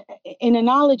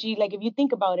analogy, like if you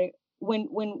think about it, when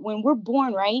we're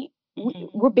born, right,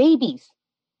 we're babies.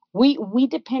 We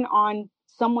depend on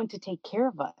someone to take care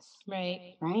of us.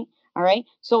 Right. All right.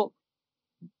 So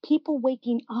people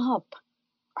waking up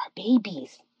are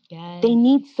babies. Yes. They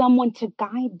need someone to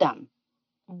guide them.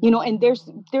 And there's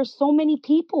so many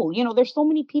people, there's so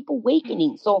many people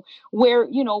awakening. So where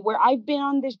I've been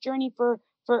on this journey for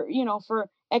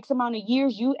X amount of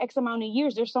years, X amount of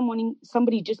years, there's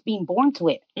somebody just being born to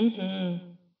it.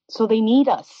 So they need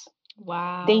us.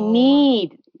 Wow. They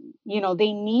need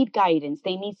guidance.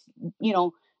 They need,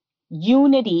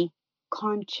 unity,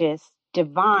 conscious,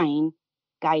 divine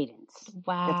guidance.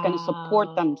 Wow. That's going to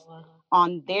support them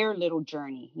on their little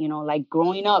journey. Like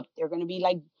growing up, they're going to be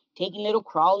like taking little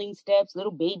crawling steps,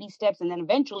 little baby steps, and then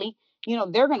eventually,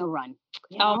 they're going to run.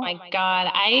 Oh my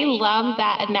God. I love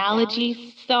that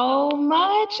analogy so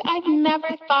much. I've never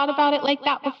thought about it like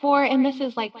that before. And this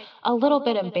is like a little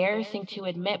bit embarrassing to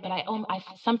admit, but I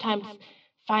sometimes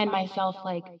find myself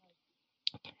like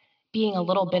being a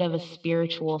little bit of a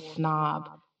spiritual snob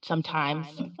sometimes.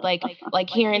 Like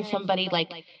hearing somebody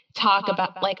like talk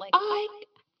about like, oh,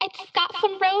 I just got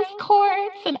some rose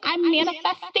quartz and I'm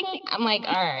manifesting. I'm like,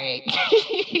 all right.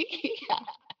 Yeah.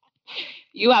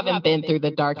 You haven't been through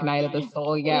the dark night of the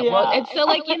soul yet. Yeah. Well, it's so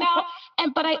like,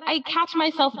 but I catch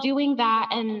myself doing that,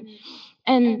 and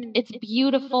it's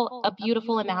beautiful, a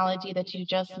beautiful analogy that you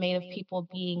just made of people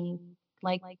being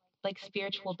like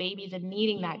spiritual babies and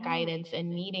needing that guidance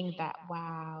and needing that.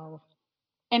 Wow.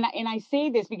 And I say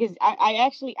this because I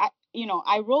actually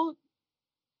I wrote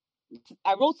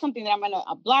something that I'm going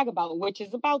to blog about, which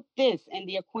is about this and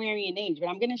the Aquarian age. But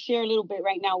I'm going to share a little bit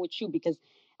right now with you because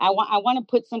I want to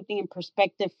put something in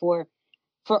perspective for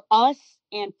us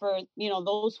and for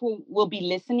those who will be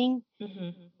listening.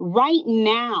 Mm-hmm. Right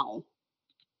now,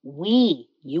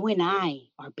 you and I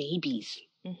are babies.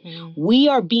 Mm-hmm. We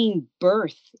are being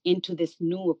birthed into this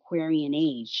new Aquarian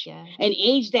age, an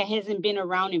age that hasn't been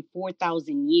around in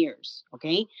 4,000 years.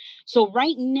 Okay. So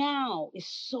right now is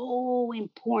so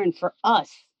important for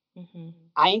us. Mm-hmm.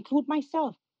 I include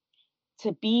myself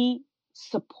to be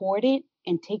supported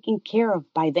and taken care of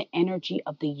by the energy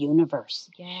of the universe.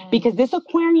 Yes. Because this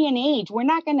Aquarian age, we're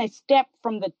not going to step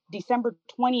from the December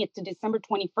 20th to December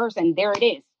 21st and there it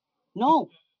is. No,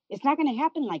 it's not going to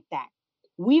happen like that.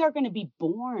 We are going to be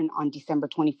born on December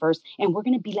 21st and we're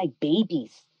going to be like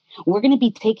babies. We're going to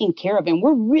be taken care of and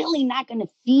we're really not going to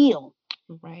feel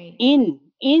right in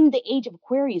the age of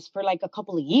Aquarius for like a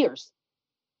couple of years.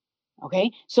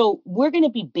 Okay, so we're going to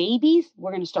be babies.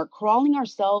 We're going to start crawling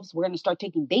ourselves. We're going to start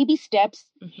taking baby steps.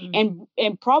 Mm-hmm.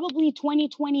 And probably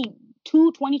 2022,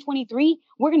 2023,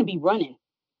 we're going to be running.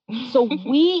 So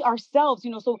we ourselves,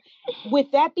 so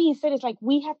with that being said, it's like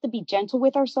we have to be gentle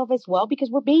with ourselves as well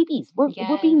because we're babies. We're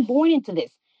being born into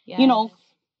this. Yes.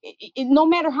 No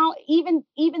matter how, even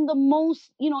the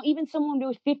most, even someone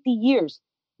with 50 years,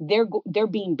 they're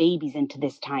being babies into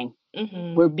this time.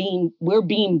 Mm-hmm. We're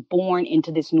being born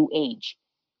into this new age.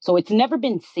 So it's never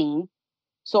been seen.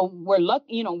 So we're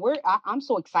lucky, I'm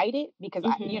so excited because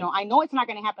mm-hmm. I know it's not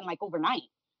going to happen like overnight,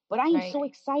 but I am so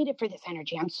excited for this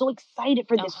energy. I'm so excited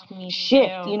for this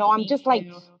shift. I'm just like,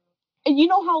 you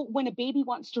know how when a baby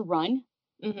wants to run,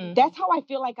 mm-hmm. that's how I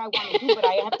feel like I want to do, but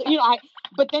I have to,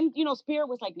 but then, Spirit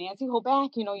was like, Nanccie, hold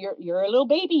back. You're a little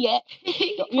baby yet.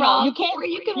 You can't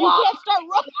start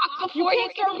running before you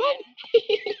can run.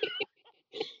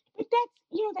 But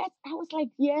that's, I was like,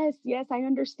 yes, I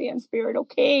understand, Spirit.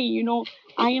 Okay.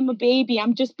 I am a baby.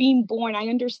 I'm just being born. I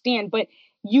understand. But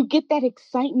you get that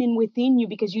excitement within you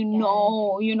because you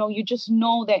just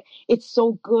know that it's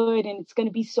so good and it's going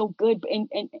to be so good.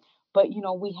 But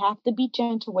we have to be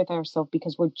gentle with ourselves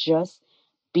because we're just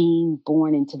being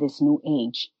born into this new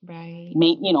age. Right.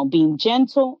 Being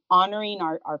gentle, honoring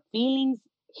our feelings,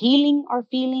 healing our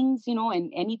feelings,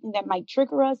 and anything that might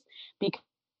trigger us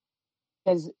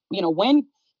because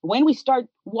when we start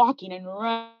walking and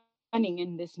running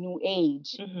in this new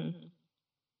age, mm-hmm.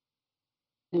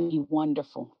 it's going to be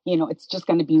wonderful. It's just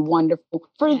going to be wonderful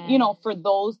for for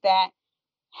those that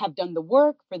have done the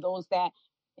work, for those that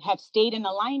have stayed in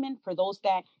alignment, for those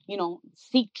that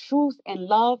seek truth and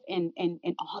love and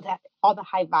all the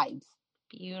high vibes.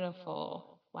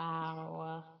 Beautiful.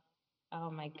 Wow. Oh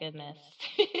my goodness.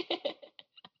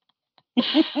 Woo,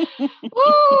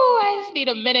 I just need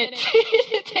a minute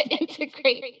to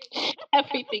integrate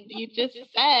everything you just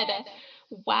said.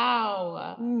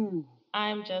 Wow.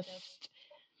 I'm just,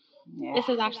 this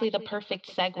is actually the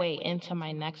perfect segue into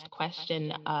my next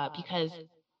question because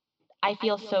I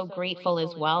feel so grateful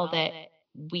as well that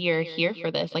we are here for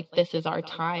this. Like, this is our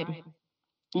time.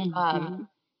 Mm-hmm.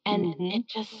 And mm-hmm.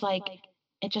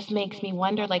 it just makes me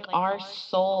wonder, like, our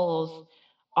souls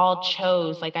all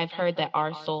chose, like I've heard that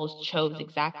our souls chose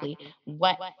exactly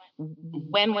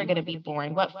when we're going to be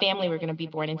born, what family we're going to be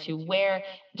born into, where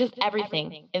just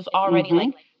everything is already mm-hmm.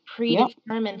 like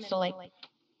predetermined. Yep. So like,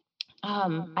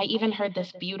 I even heard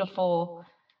this beautiful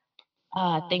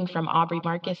thing from Aubrey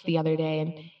Marcus the other day,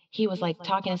 and he was like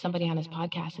talking to somebody on his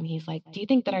podcast, and he's like, do you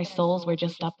think that our souls were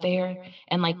just up there?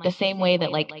 And like the same way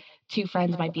that like two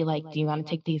friends might be like, do you want to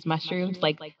take these mushrooms?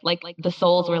 Like the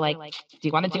souls were like, do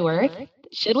you want to do Earth?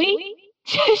 Should we?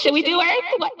 Should we do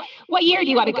Earth? What year do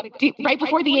you want to go? Right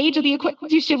before the age of the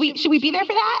Aquarius? Should we be there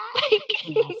for that?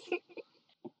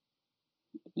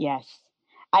 Yes.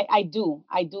 I do.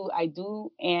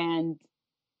 And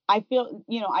I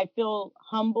feel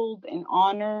humbled and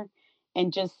honored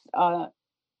and just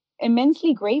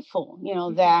immensely grateful,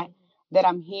 mm-hmm. that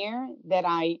I'm here, that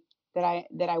I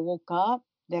woke up,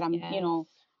 that I'm, yes.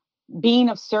 Being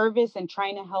of service and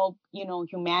trying to help,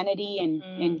 humanity and,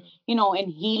 mm-hmm.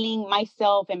 and healing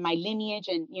myself and my lineage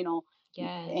and,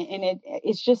 yes. and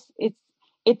it's just,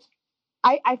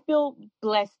 I feel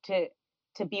blessed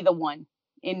to be the one,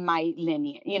 my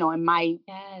lineage, in my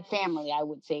Yes. family, I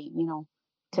would say,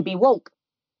 to be woke.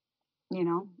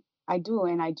 I do,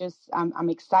 and I'm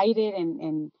excited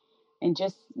and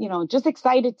just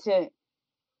excited to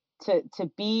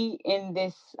be in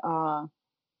this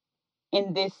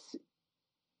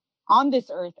on this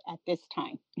earth at this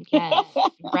time. Yes,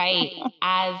 right.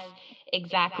 As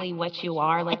exactly what you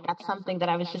are. Like, that's something that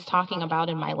I was just talking about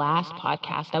in my last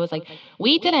podcast. I was like,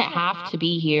 we didn't have to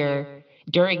be here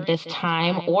during this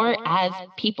time or as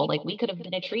people. Like, we could have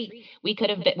been a tree. We could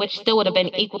have been, which still would have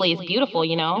been equally as beautiful,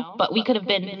 but we could have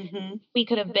been,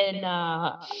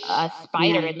 a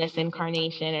spider in this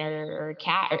incarnation, or a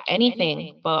cat or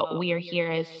anything. But we are here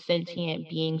as sentient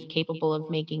beings capable of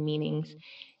making meanings,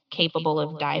 capable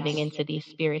of diving into these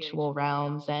spiritual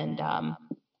realms, and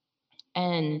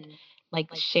like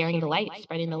sharing the light,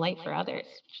 spreading the light for others,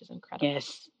 which is incredible.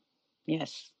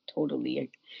 Yes, totally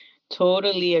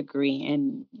agree.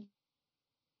 And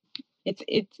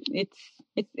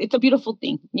it's a beautiful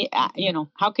thing. Yeah,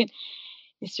 how can,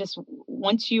 it's just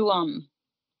once you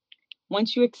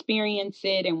experience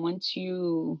it, and once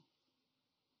you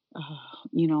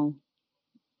you know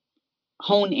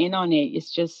hone in on it,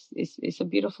 it's a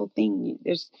beautiful thing.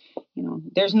 There's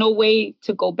no way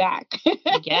to go back.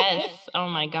 Yes. Oh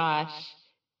my gosh.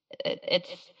 It's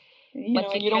once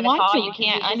And you you hear don't the want call, to, you because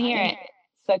you're can't just unhear in it.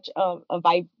 such a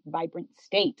vibrant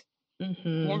state.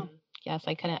 Yeah. Yes,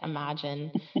 I couldn't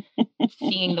imagine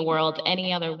seeing the world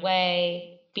any other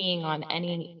way, being on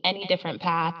any different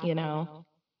path.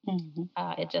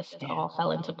 It just all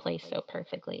fell into place so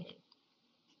perfectly.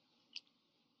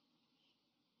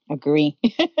 Agree.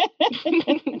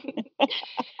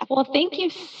 Well, thank you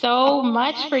so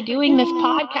much for doing this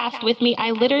podcast with me.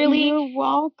 I literally, You're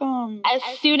welcome. as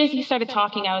soon as you started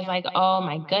talking, I was like, oh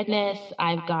my goodness,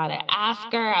 I've got to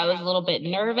ask her. I was a little bit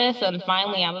nervous, and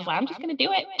finally I was like, I'm just going to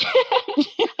do it.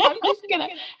 I'm just going to,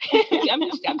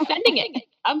 I'm sending it.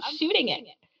 I'm shooting it.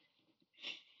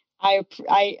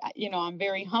 I'm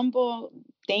very humble.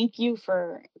 Thank you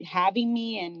for having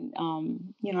me. And,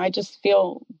 I just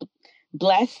feel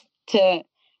blessed to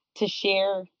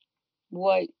share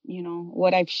what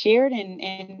I've shared,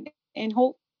 and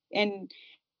hope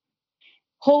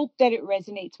that it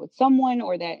resonates with someone,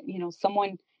 or that,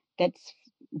 someone that's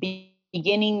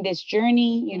beginning this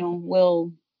journey,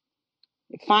 will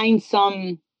find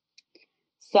some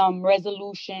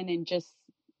resolution, and just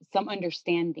some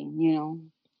understanding,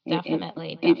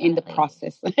 Definitely. in the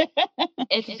process.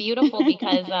 It's beautiful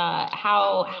because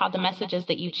how the messages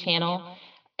that you channel,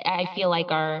 I feel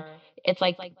like it's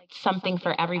like something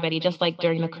for everybody. Just like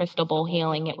during the crystal bowl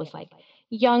healing, it was like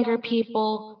younger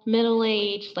people, middle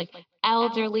aged, like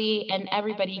elderly, and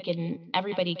everybody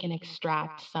can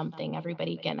extract something.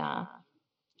 Everybody can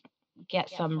get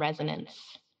some resonance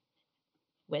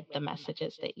with the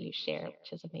messages that you share,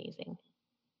 which is amazing.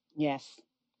 Yes.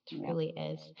 It truly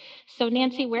is. So,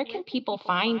 Nancie, where can people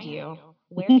find you?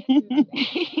 Where can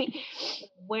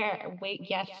wait,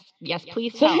 yes,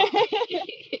 please tell.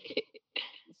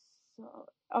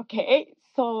 Okay,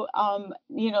 so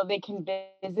they can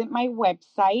visit my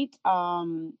website.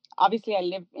 Obviously, I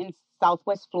live in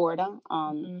Southwest Florida.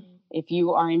 If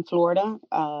you are in Florida,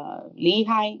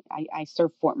 Lehigh, I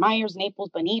serve Fort Myers, Naples,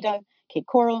 Bonita, Cape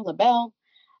Coral, LaBelle.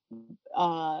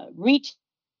 Reaching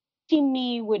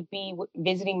me would be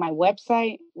visiting my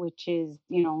website, which is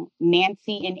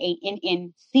Nanncie,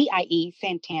 Nanncie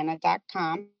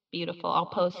Santana.com. Beautiful.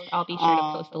 I'll be sure to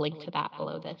post a link to that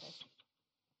below this.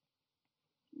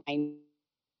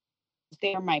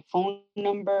 My phone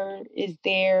number is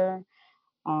there.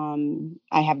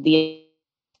 I have the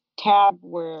tab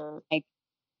where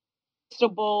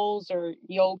vegetables or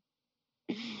yolk.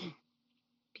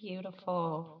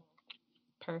 Beautiful.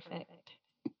 Perfect.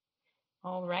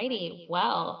 All righty.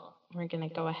 Well, we're going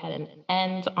to go ahead and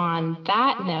end on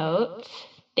that note.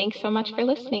 Thanks so much for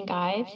listening, guys.